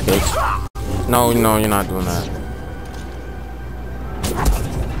 Bitch. No, you're not doing that.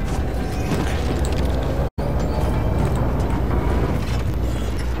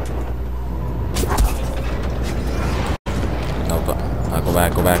 No, go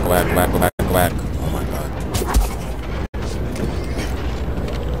back. Oh my god.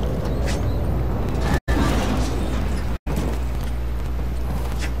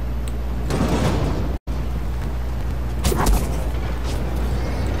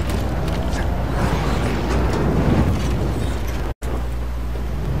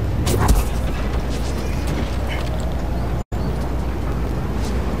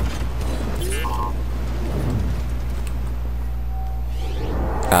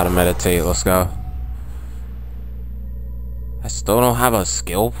 Gotta meditate, let's go. I still don't have a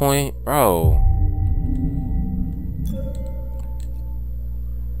skill point, bro.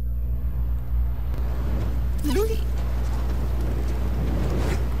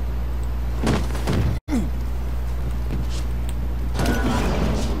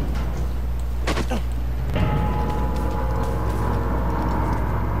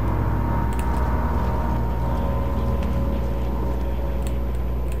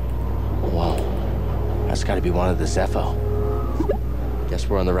 That's gotta be one of the Zepho. Guess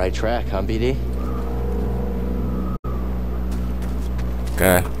we're on the right track, huh, BD?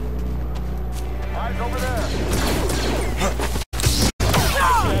 Okay. Eyes over there.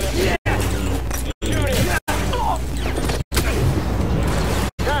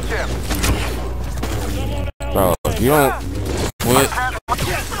 Catch him. Bro, if you don't quit.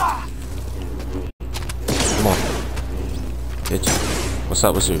 Come on. Bitch. What's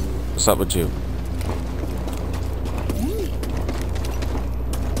up with you? What's up with you?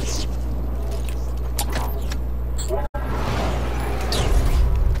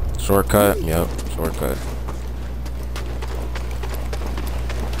 Shortcut? Yep, shortcut.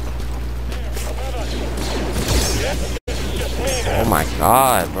 Oh my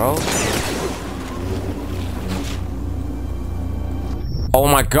god, bro. Oh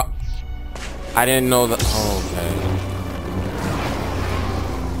my god. I didn't know that. Oh, okay.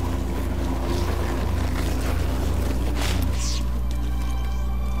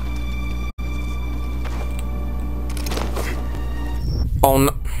 Oh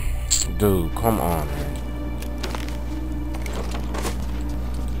no. Dude, come on, man.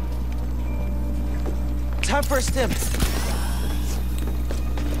 Time for a stim.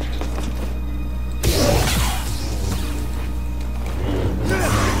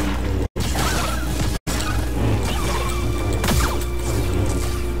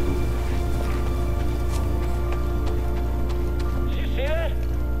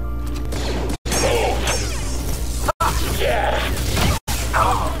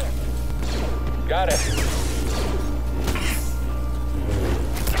 Got it.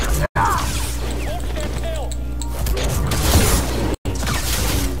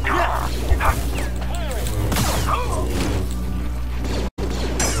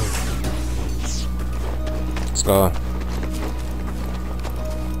 Let's go.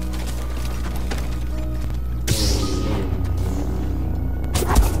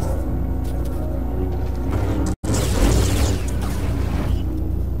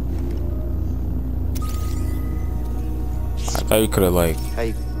 I thought you could have like.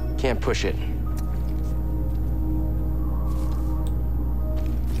 I can't push it.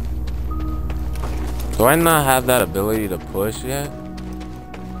 Do I not have that ability to push yet?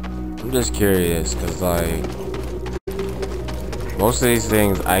 I'm just curious, cause like most of these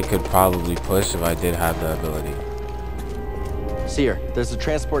things I could probably push if I did have the ability. Seer, there's a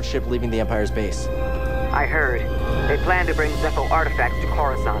transport ship leaving the Empire's base. I heard. They plan to bring Zepho artifacts to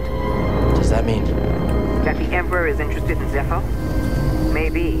Coruscant. Does that mean? That the Emperor is interested in Zepho?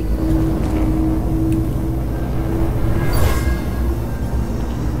 Maybe.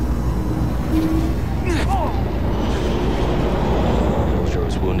 Sure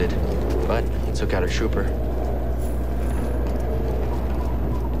was wounded, but he took out a trooper.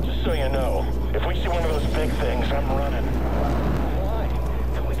 Just so you know, if we see one of those big things, I'm running. Why?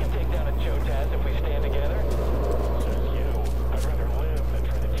 So we can take down a Jotaz if we stand together? Says you. I'd rather live than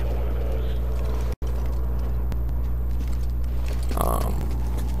try to kill one of those.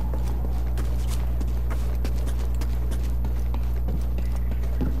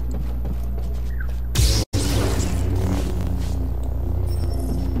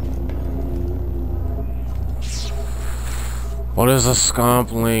 What is a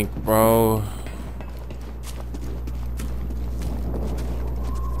scomp link, bro?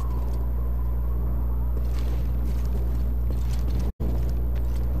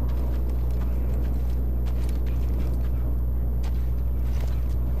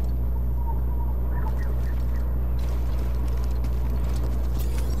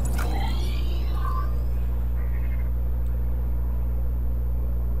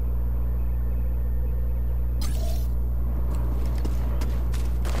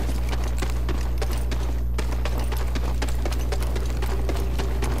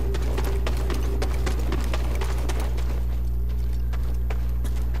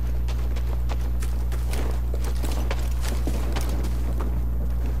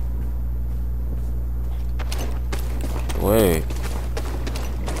 Wait.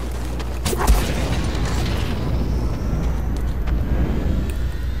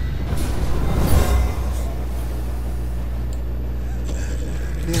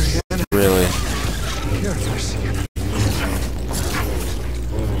 Really?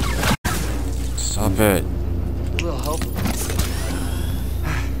 Stop it. A little help.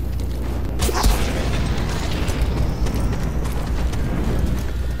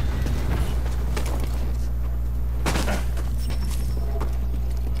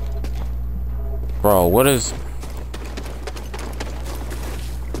 Bro, what is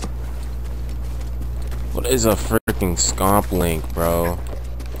a freaking scomp link, bro?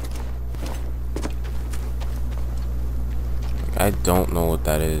 I don't know what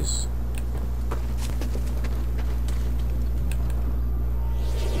that is.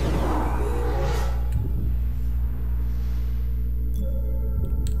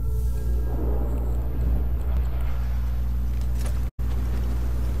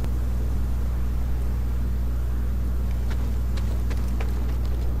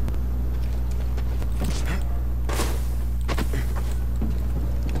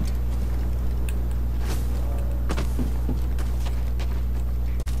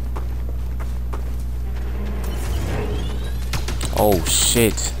 Oh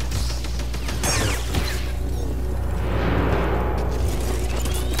shit.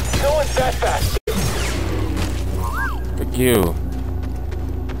 No one's that fast. Fuck you.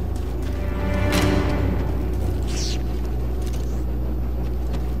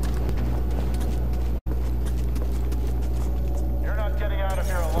 You're not getting out of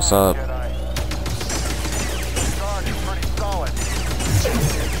here alone, What's up? Jedi. Guard, you're pretty solid.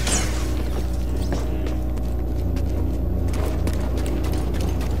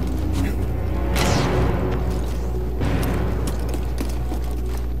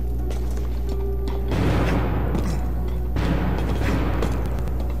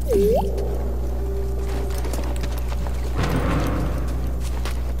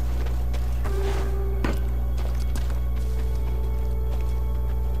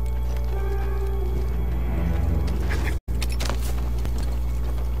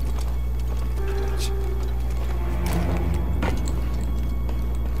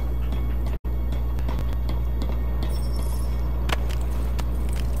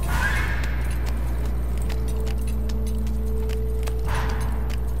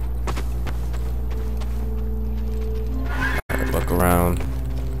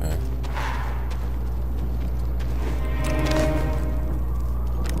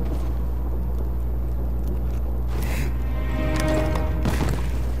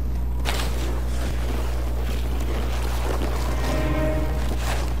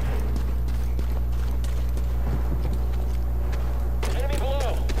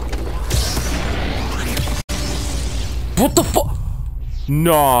 What the fuck?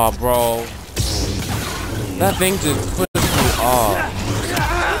 Nah, bro. That thing just pushed me off.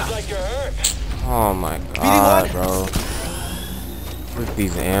 Oh my god, bro. Look at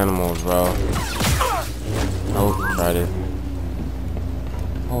these animals, bro. Nope, tried it.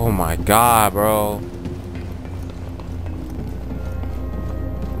 Oh my god, bro.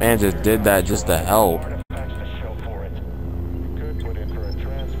 Man just did that just to help.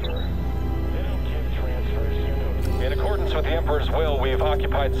 In accordance with the Emperor's will, we've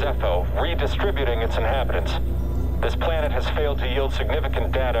occupied Zepho, redistributing its inhabitants. This planet has failed to yield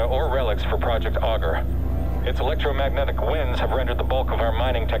significant data or relics for Project Augur. Its electromagnetic winds have rendered the bulk of our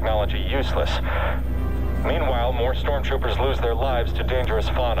mining technology useless. Meanwhile, more stormtroopers lose their lives to dangerous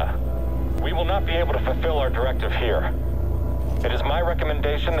fauna. We will not be able to fulfill our directive here. It is my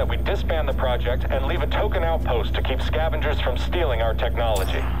recommendation that we disband the project and leave a token outpost to keep scavengers from stealing our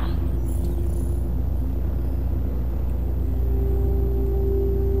technology.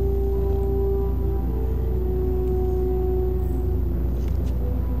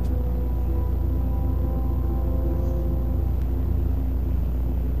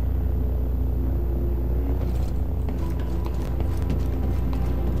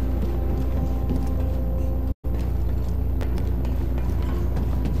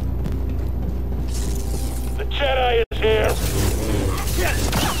 Jedi is here!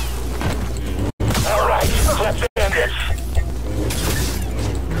 Alright, let's end this!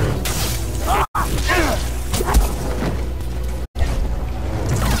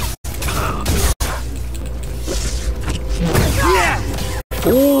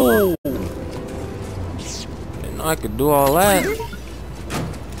 Ooh! Didn't know I could do all that.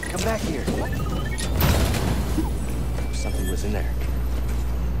 Come back here. Something was in there.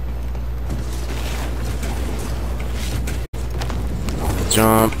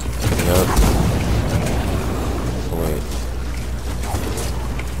 Jump. Yep. Oh, wait.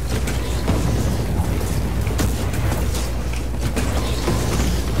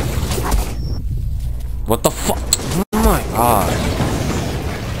 What the fuck? Oh my god.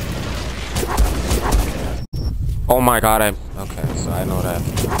 Oh my god, okay, so I know that.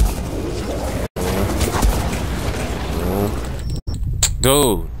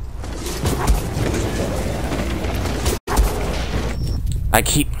 Dude. I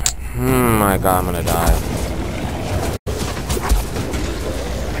keep... my god, I'm gonna die.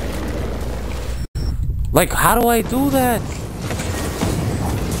 Like, how do I do that?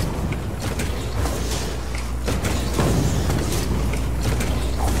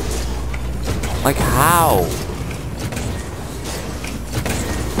 Like, how?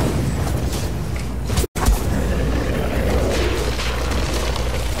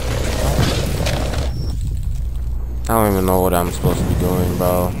 I don't even know what I'm supposed to be doing,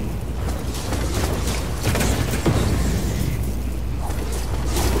 bro.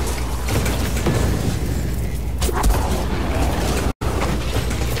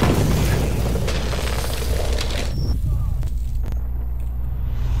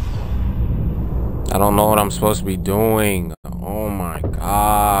 I don't know what I'm supposed to be doing. Oh my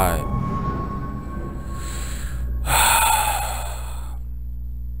god.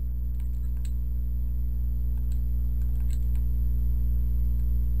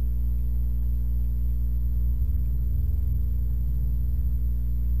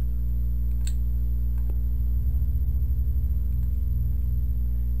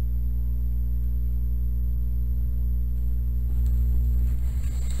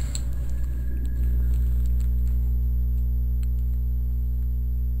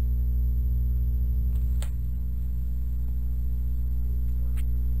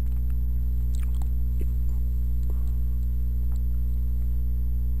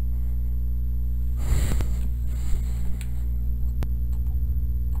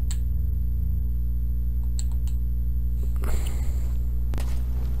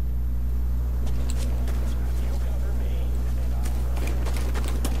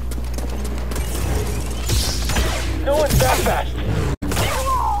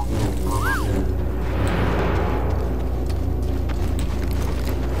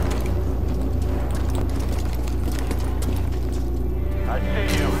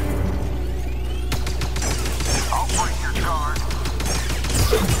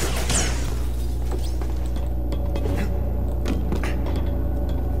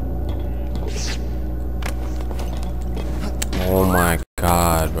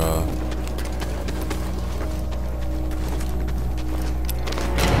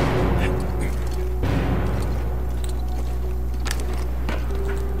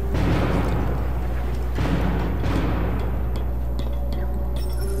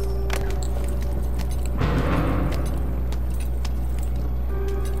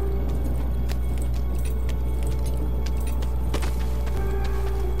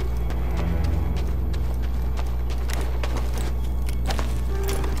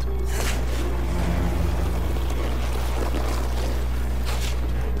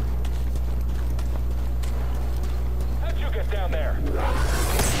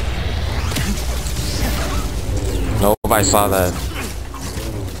 Nobody saw that.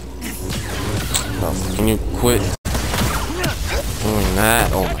 Oh, can you quit doing that?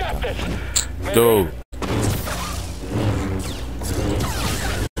 Oh my god. Dude.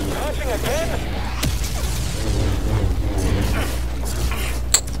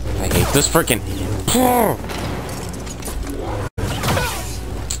 I hate this freaking.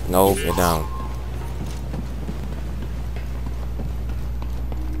 No, get down.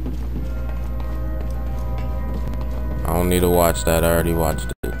 I don't need to watch that. I already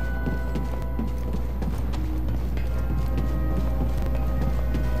watched it.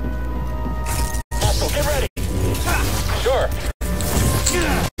 Get ready. Sure.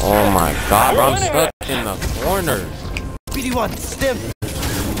 Oh my god, bro, I'm stuck in the corner. BD1, stim.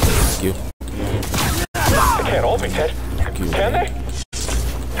 Thank you. They can't all be Ted. Thank you. Can they?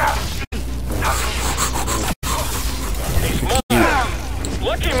 He's mine.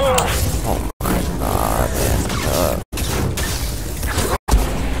 Lucky move. Oh my god, man.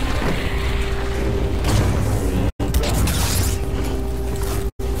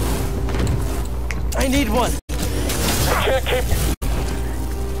 I need one. I can't keep.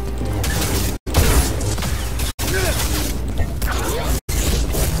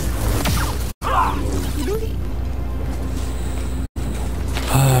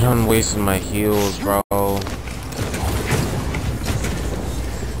 I done wasted my heals, bro.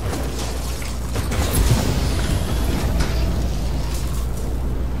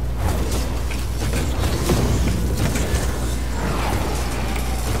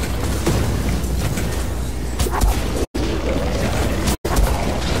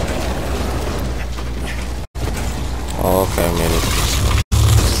 Oh, okay, I made it.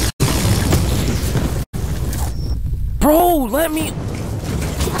 Bro, let me.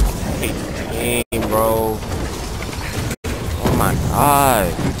 Hey, game, bro. Oh my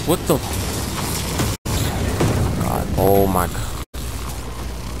god. What the? God. Oh my god.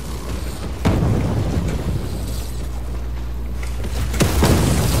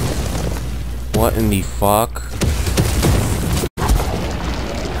 What in the fuck?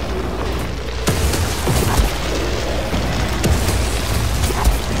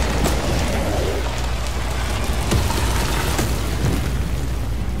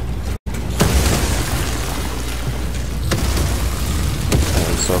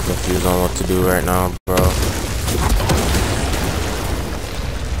 So confused on what to do right now, bro.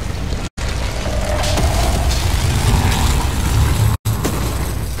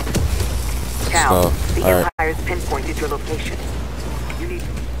 Cal, the Alright. Empire's pinpointed your location. You need.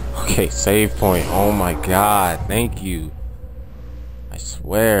 Okay, save point. Oh my god, thank you. I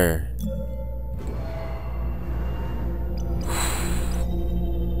swear.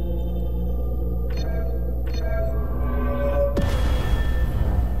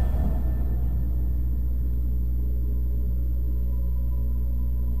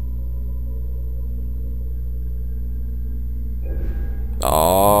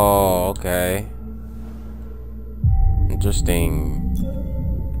 Oh, okay. Interesting.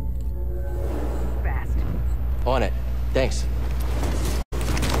 Fast. On it. Thanks.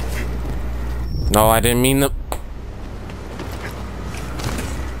 No, I didn't mean the.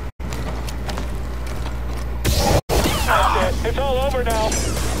 That's it. It's all over now.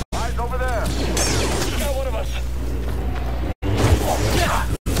 Eyes over there. Got one of us.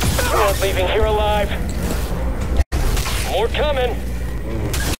 We're not leaving here alive. More coming.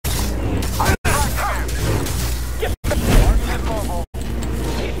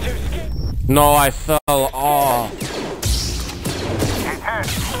 No, I fell off.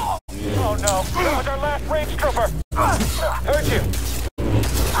 Oh no, that was our last range trooper. Heard you.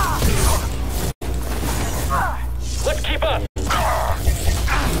 Let's keep up.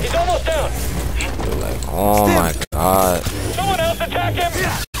 He's almost down. Like, oh my god. Someone else attack him.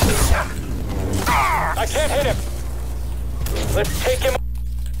 I can't hit him. Let's take him.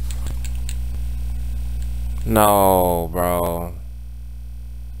 No, bro.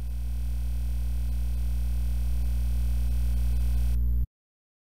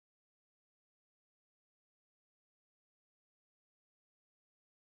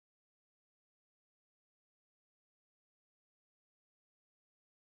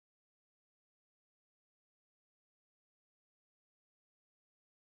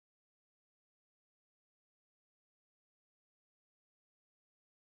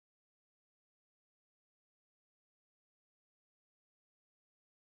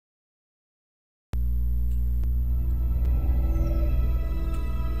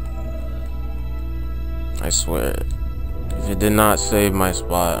 I swear, if it did not save my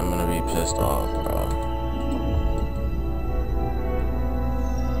spot, I'm gonna be pissed off, bro.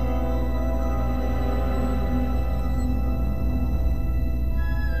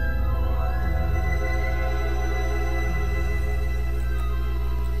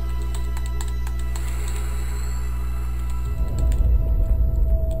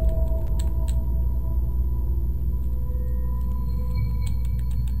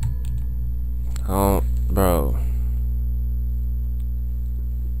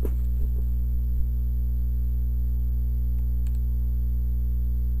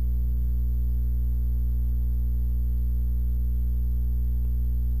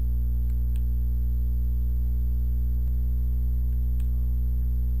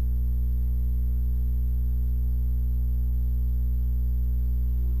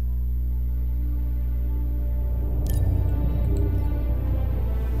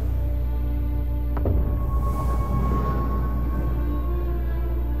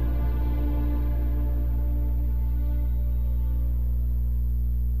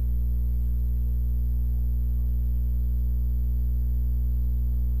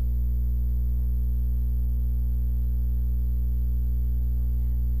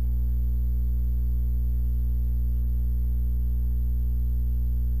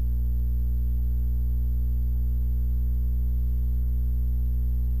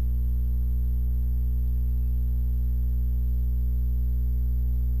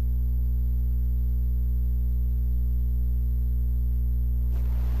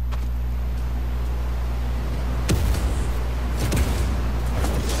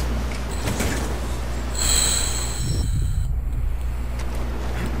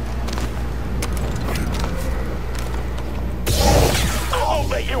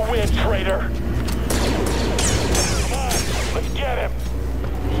 soldier. Come on, let's get him.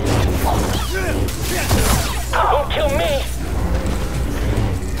 Don't kill me.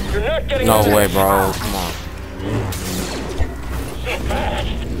 You're not getting No away. way, bro. Come on. So fast.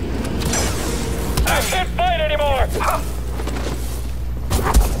 I can't fight anymore.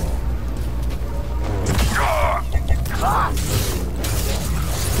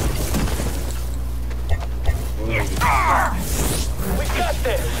 We got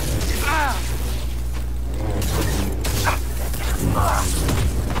this.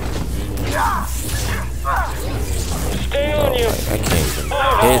 Stay on you. I can't even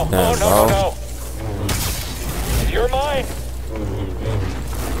hit them, no, bro. no. You're mine.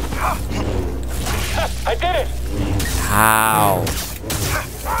 I did it. How?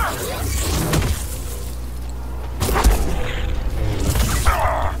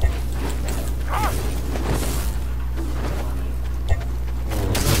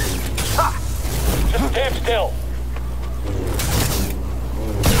 Just stand still.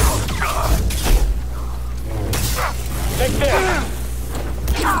 Take this.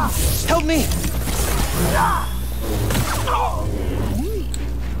 Help me!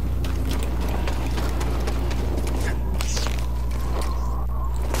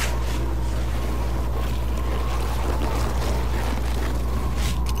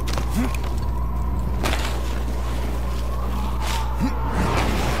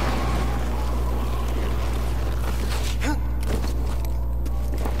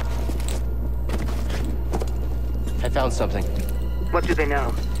 I found something. What do they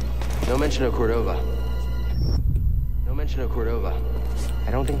know? No mention of Cordova. No mention of Cordova.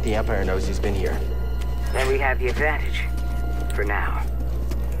 I don't think the Empire knows he's been here. Then we have the advantage. For now.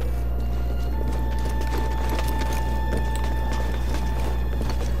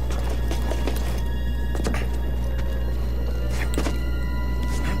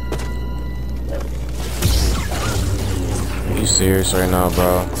 Are you serious right now,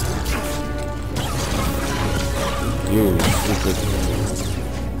 bro? You stupid.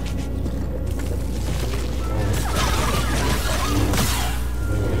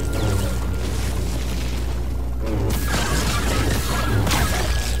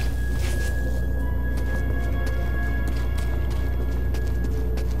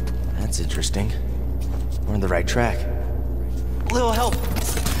 That's interesting. We're on the right track. Little help.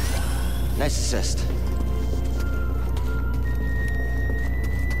 Nice assist.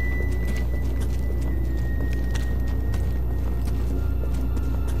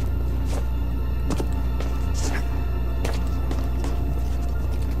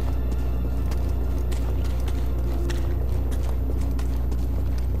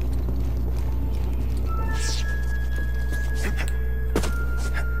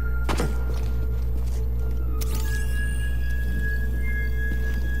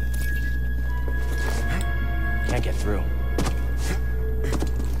 Can't get through.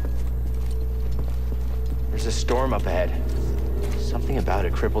 There's a storm up ahead. Something about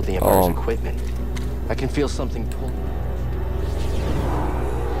it crippled the Empire's equipment. I can feel something pull.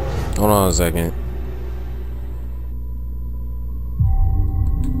 Hold on a second.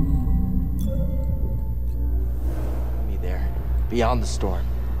 Me there, beyond the storm.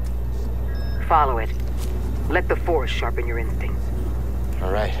 Follow it. Let the Force sharpen your instincts.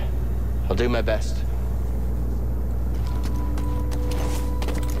 All right, I'll do my best.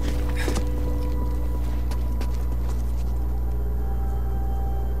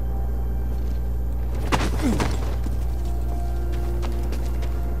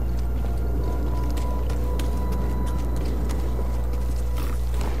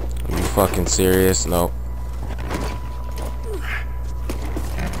 Are you fucking serious? Nope.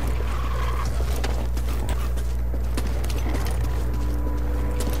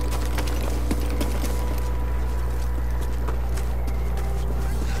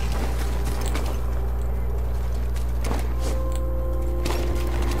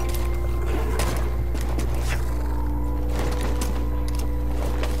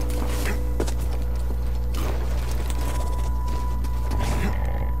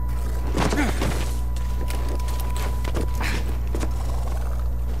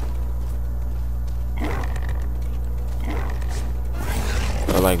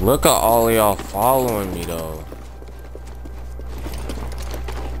 Like, look at all of y'all following me, though.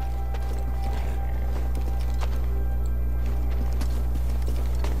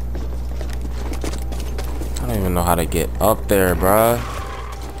 I don't even know how to get up there, bruh.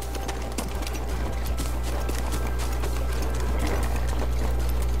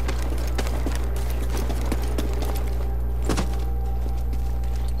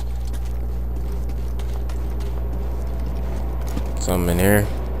 Something in here.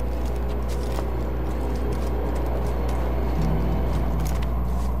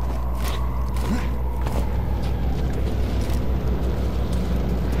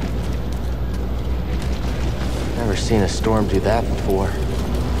 seen a storm do that before.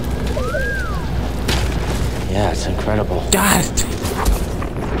 Yeah, it's incredible. God!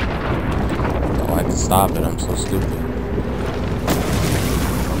 Oh, I can stop it. I'm so stupid.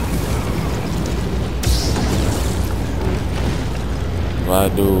 What do I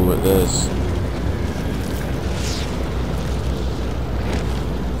do with this?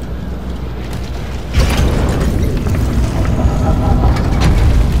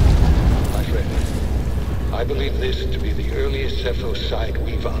 My friend, I believe this to be the earliest Zepho site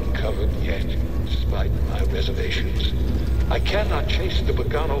we've uncovered yet, despite my reservations. I cannot chase the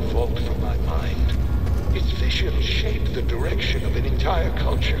Bogano vault from my mind. Its vision shaped the direction of an entire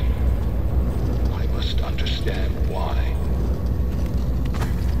culture. I must understand why.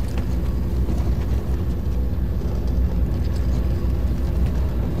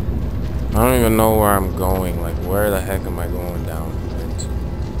 I don't even know where I'm going. Like, where the heck am I going down into?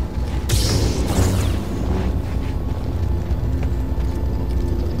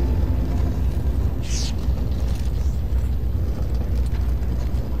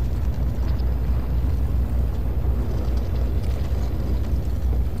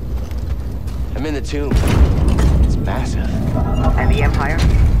 I'm in the tomb. It's massive. And the Empire?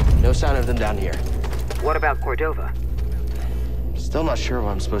 No sign of them down here. What about Cordova? Still not sure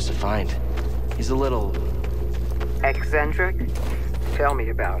what I'm supposed to find. He's a little... Eccentric? Tell me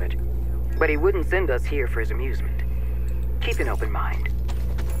about it. But he wouldn't send us here for his amusement. Keep an open mind.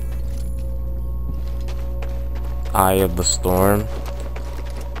 Eye of the Storm.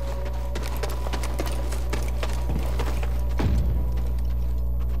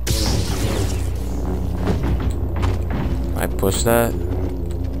 I push that.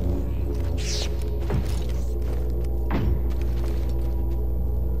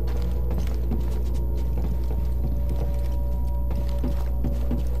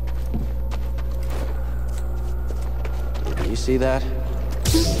 You see that?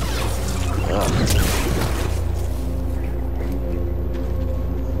 Ugh.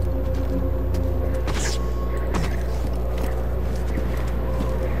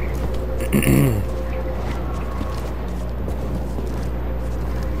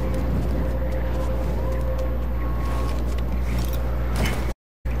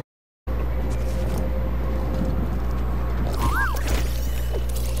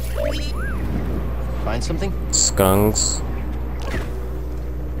 Find something? Skunks.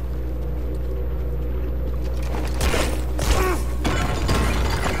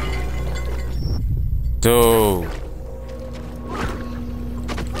 Dude.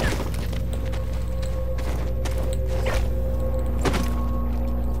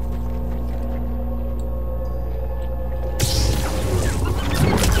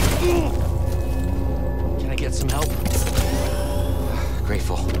 Can I get some help?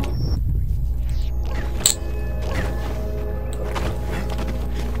 Grateful.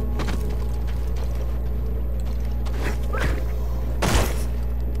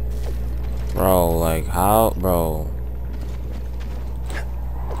 Bro, like how, bro?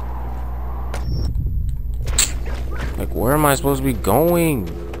 Like, where am I supposed to be going?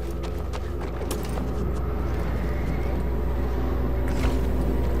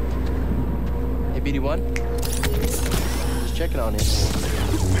 Hey, BD1? Just checking on you.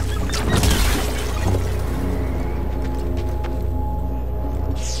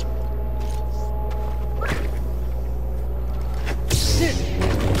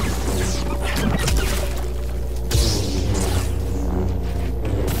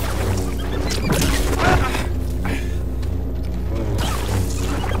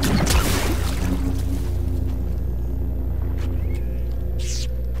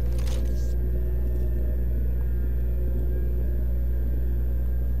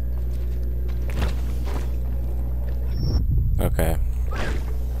 Okay.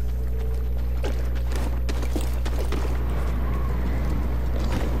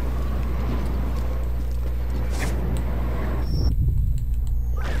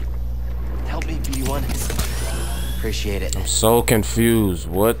 Help me, BD1. Appreciate it. I'm so confused.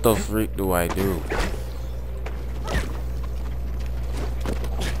 What the freak do I do?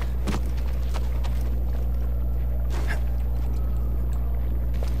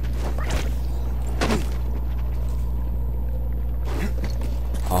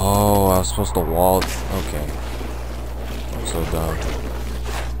 Oh, I was supposed to wall. Okay. I'm so dumb.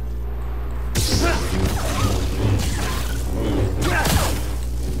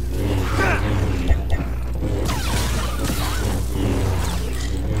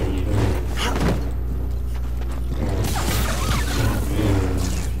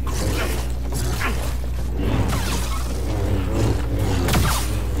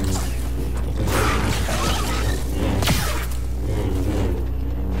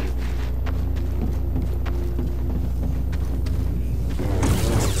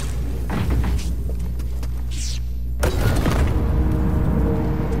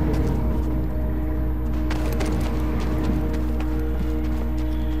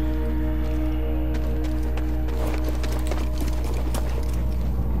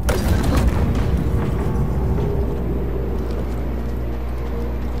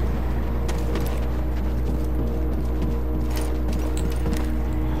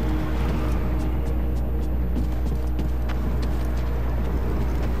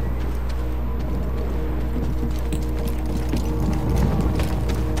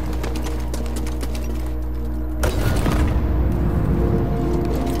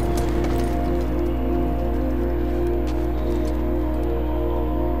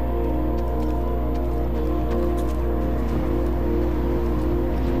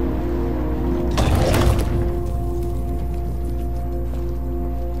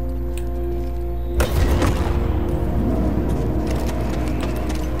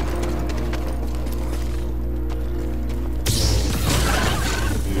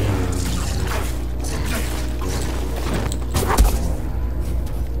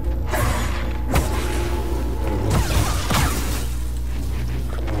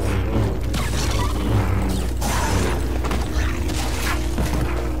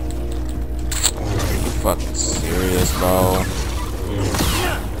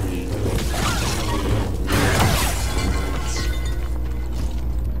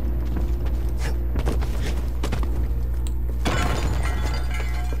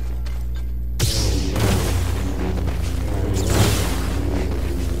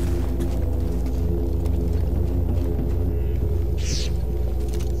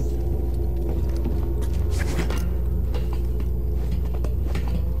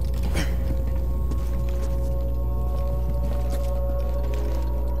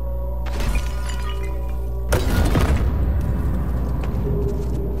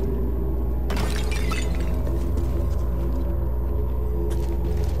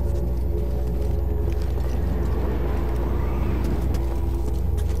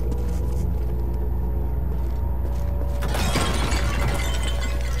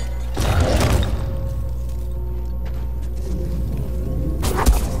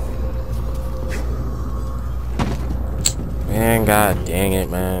 God dang it,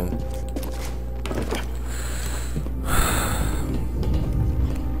 man.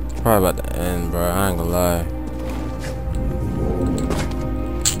 Probably about to end, bro. I ain't gonna lie.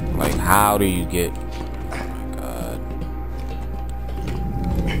 Like, how do you get... Oh my God.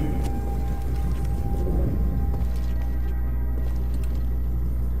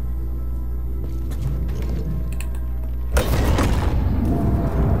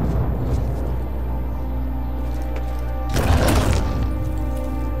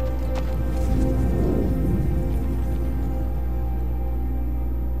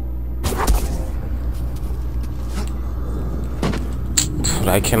 Dude,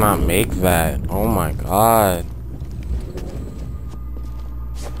 I cannot make that. Oh my God.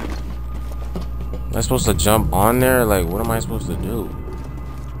 Am I supposed to jump on there? Like, what am I supposed to do?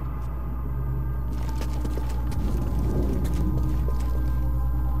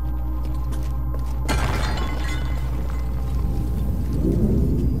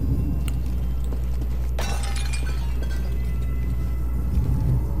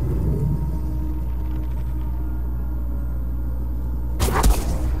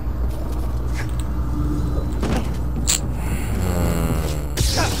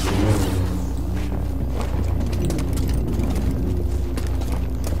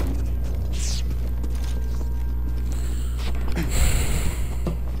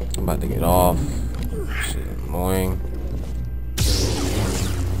 I'm about to get off. Shit, annoying.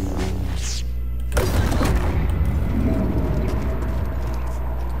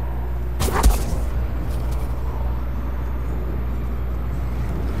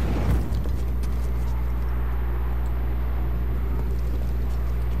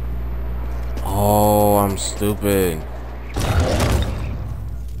 Oh, I'm stupid.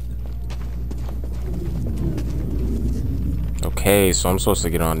 Okay, so I'm supposed to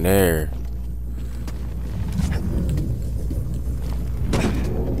get on there.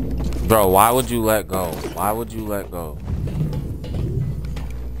 Bro, why would you let go? Why would you let go?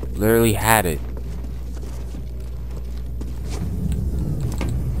 Literally had it.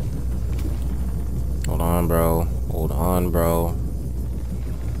 Hold on, bro. Hold on, bro.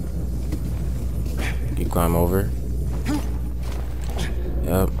 You climb over?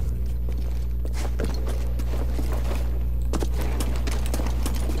 Yep.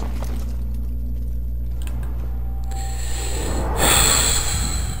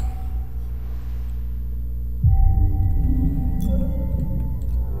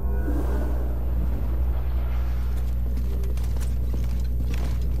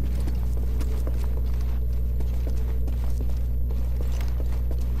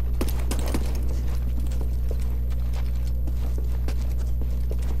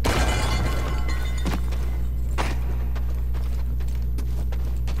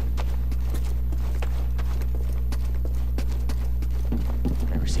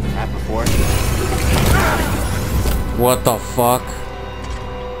 Never seen that before. What the fuck?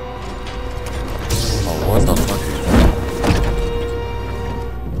 Oh, what the fuck is that?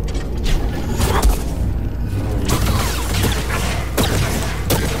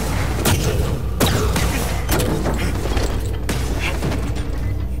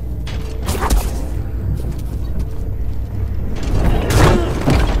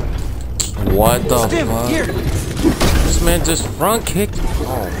 What the fuck? Here. This man just front kicked.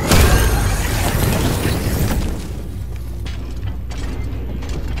 Oh.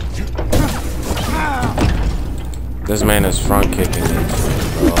 This man is front kicking this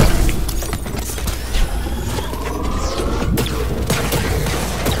shit, bro.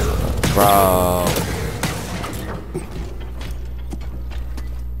 Bro.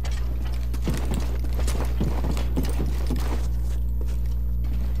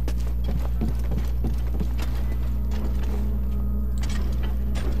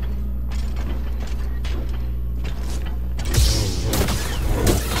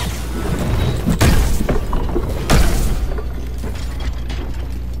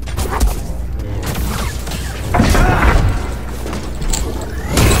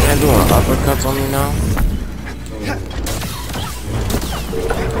 Doing uppercuts on me now?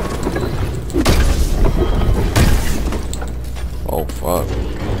 Oh fuck.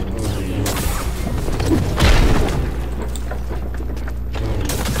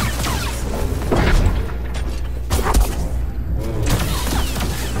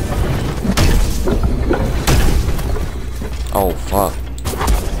 Oh fuck.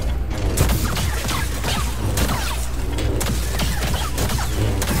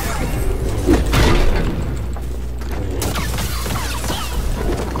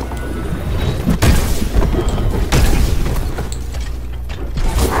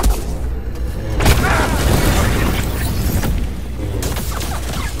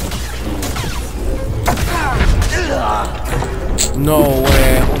 No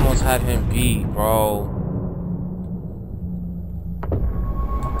way, I almost had him beat, bro.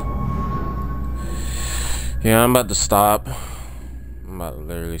 Yeah, I'm about to stop. I'm about to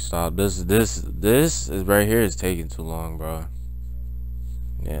literally stop. This is right here is taking too long, bro.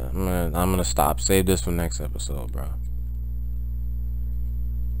 Yeah, I'm gonna stop. Save this for next episode, bro.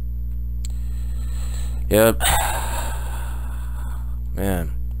 Yep.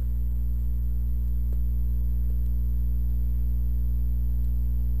 Man.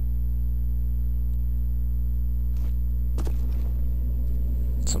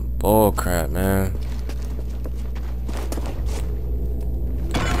 Some bull crap, man.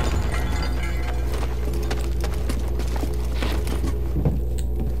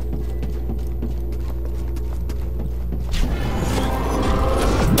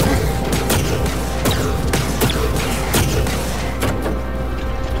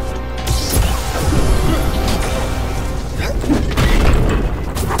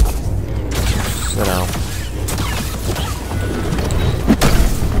 Sit down.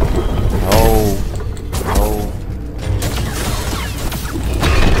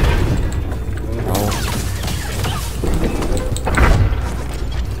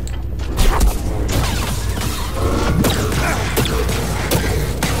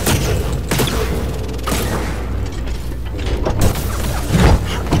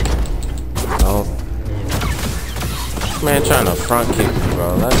 Man trying to front kick me,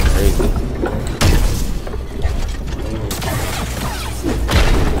 bro. That's crazy.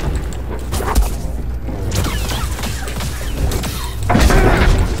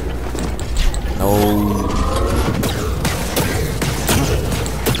 No.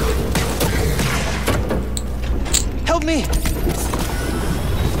 Help me!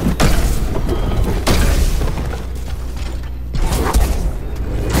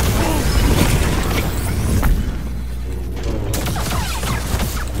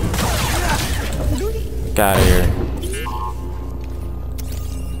 Get out of here.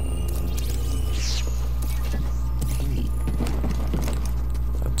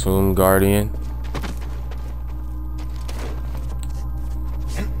 A Tomb Guardian.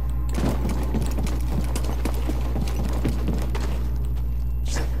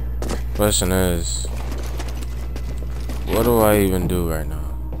 Question is, what do I even do right now?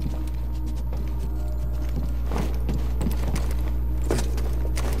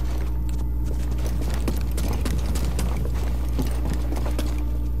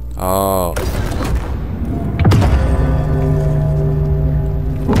 Oh.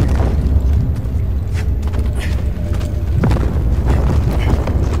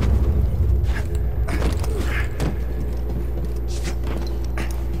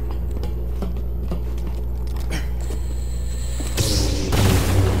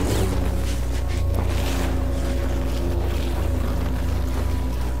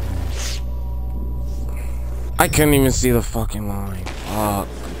 I couldn't even see the fucking line. Fuck.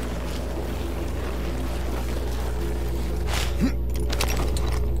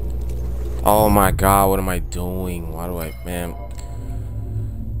 Oh my god, what am I doing? Why do I, man?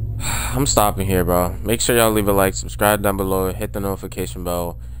 I'm stopping here, bro. Make sure y'all leave a like, subscribe down below, hit the notification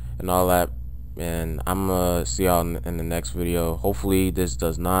bell, and all that. And I'm gonna see y'all in the next video. Hopefully, this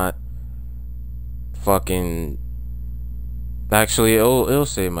does not fucking. Actually, it'll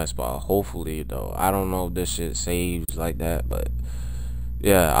save my spot. Hopefully, though. I don't know if this shit saves like that, but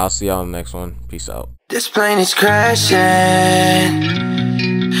yeah, I'll see y'all in the next one. Peace out. This plane is crashing.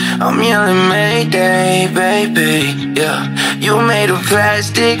 I'm yelling Mayday, baby, yeah. You made of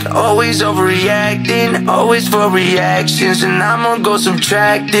plastic, always overreacting, always for reactions, and I'ma go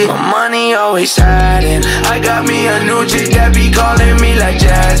subtract it. My money always hiding. I got me a new chick that be calling me like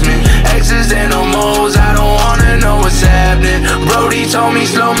Jasmine. X's and O's, I don't wanna know what's happening. Brody told me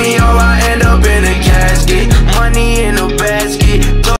slow me or I end up in a casket. Money in a basket.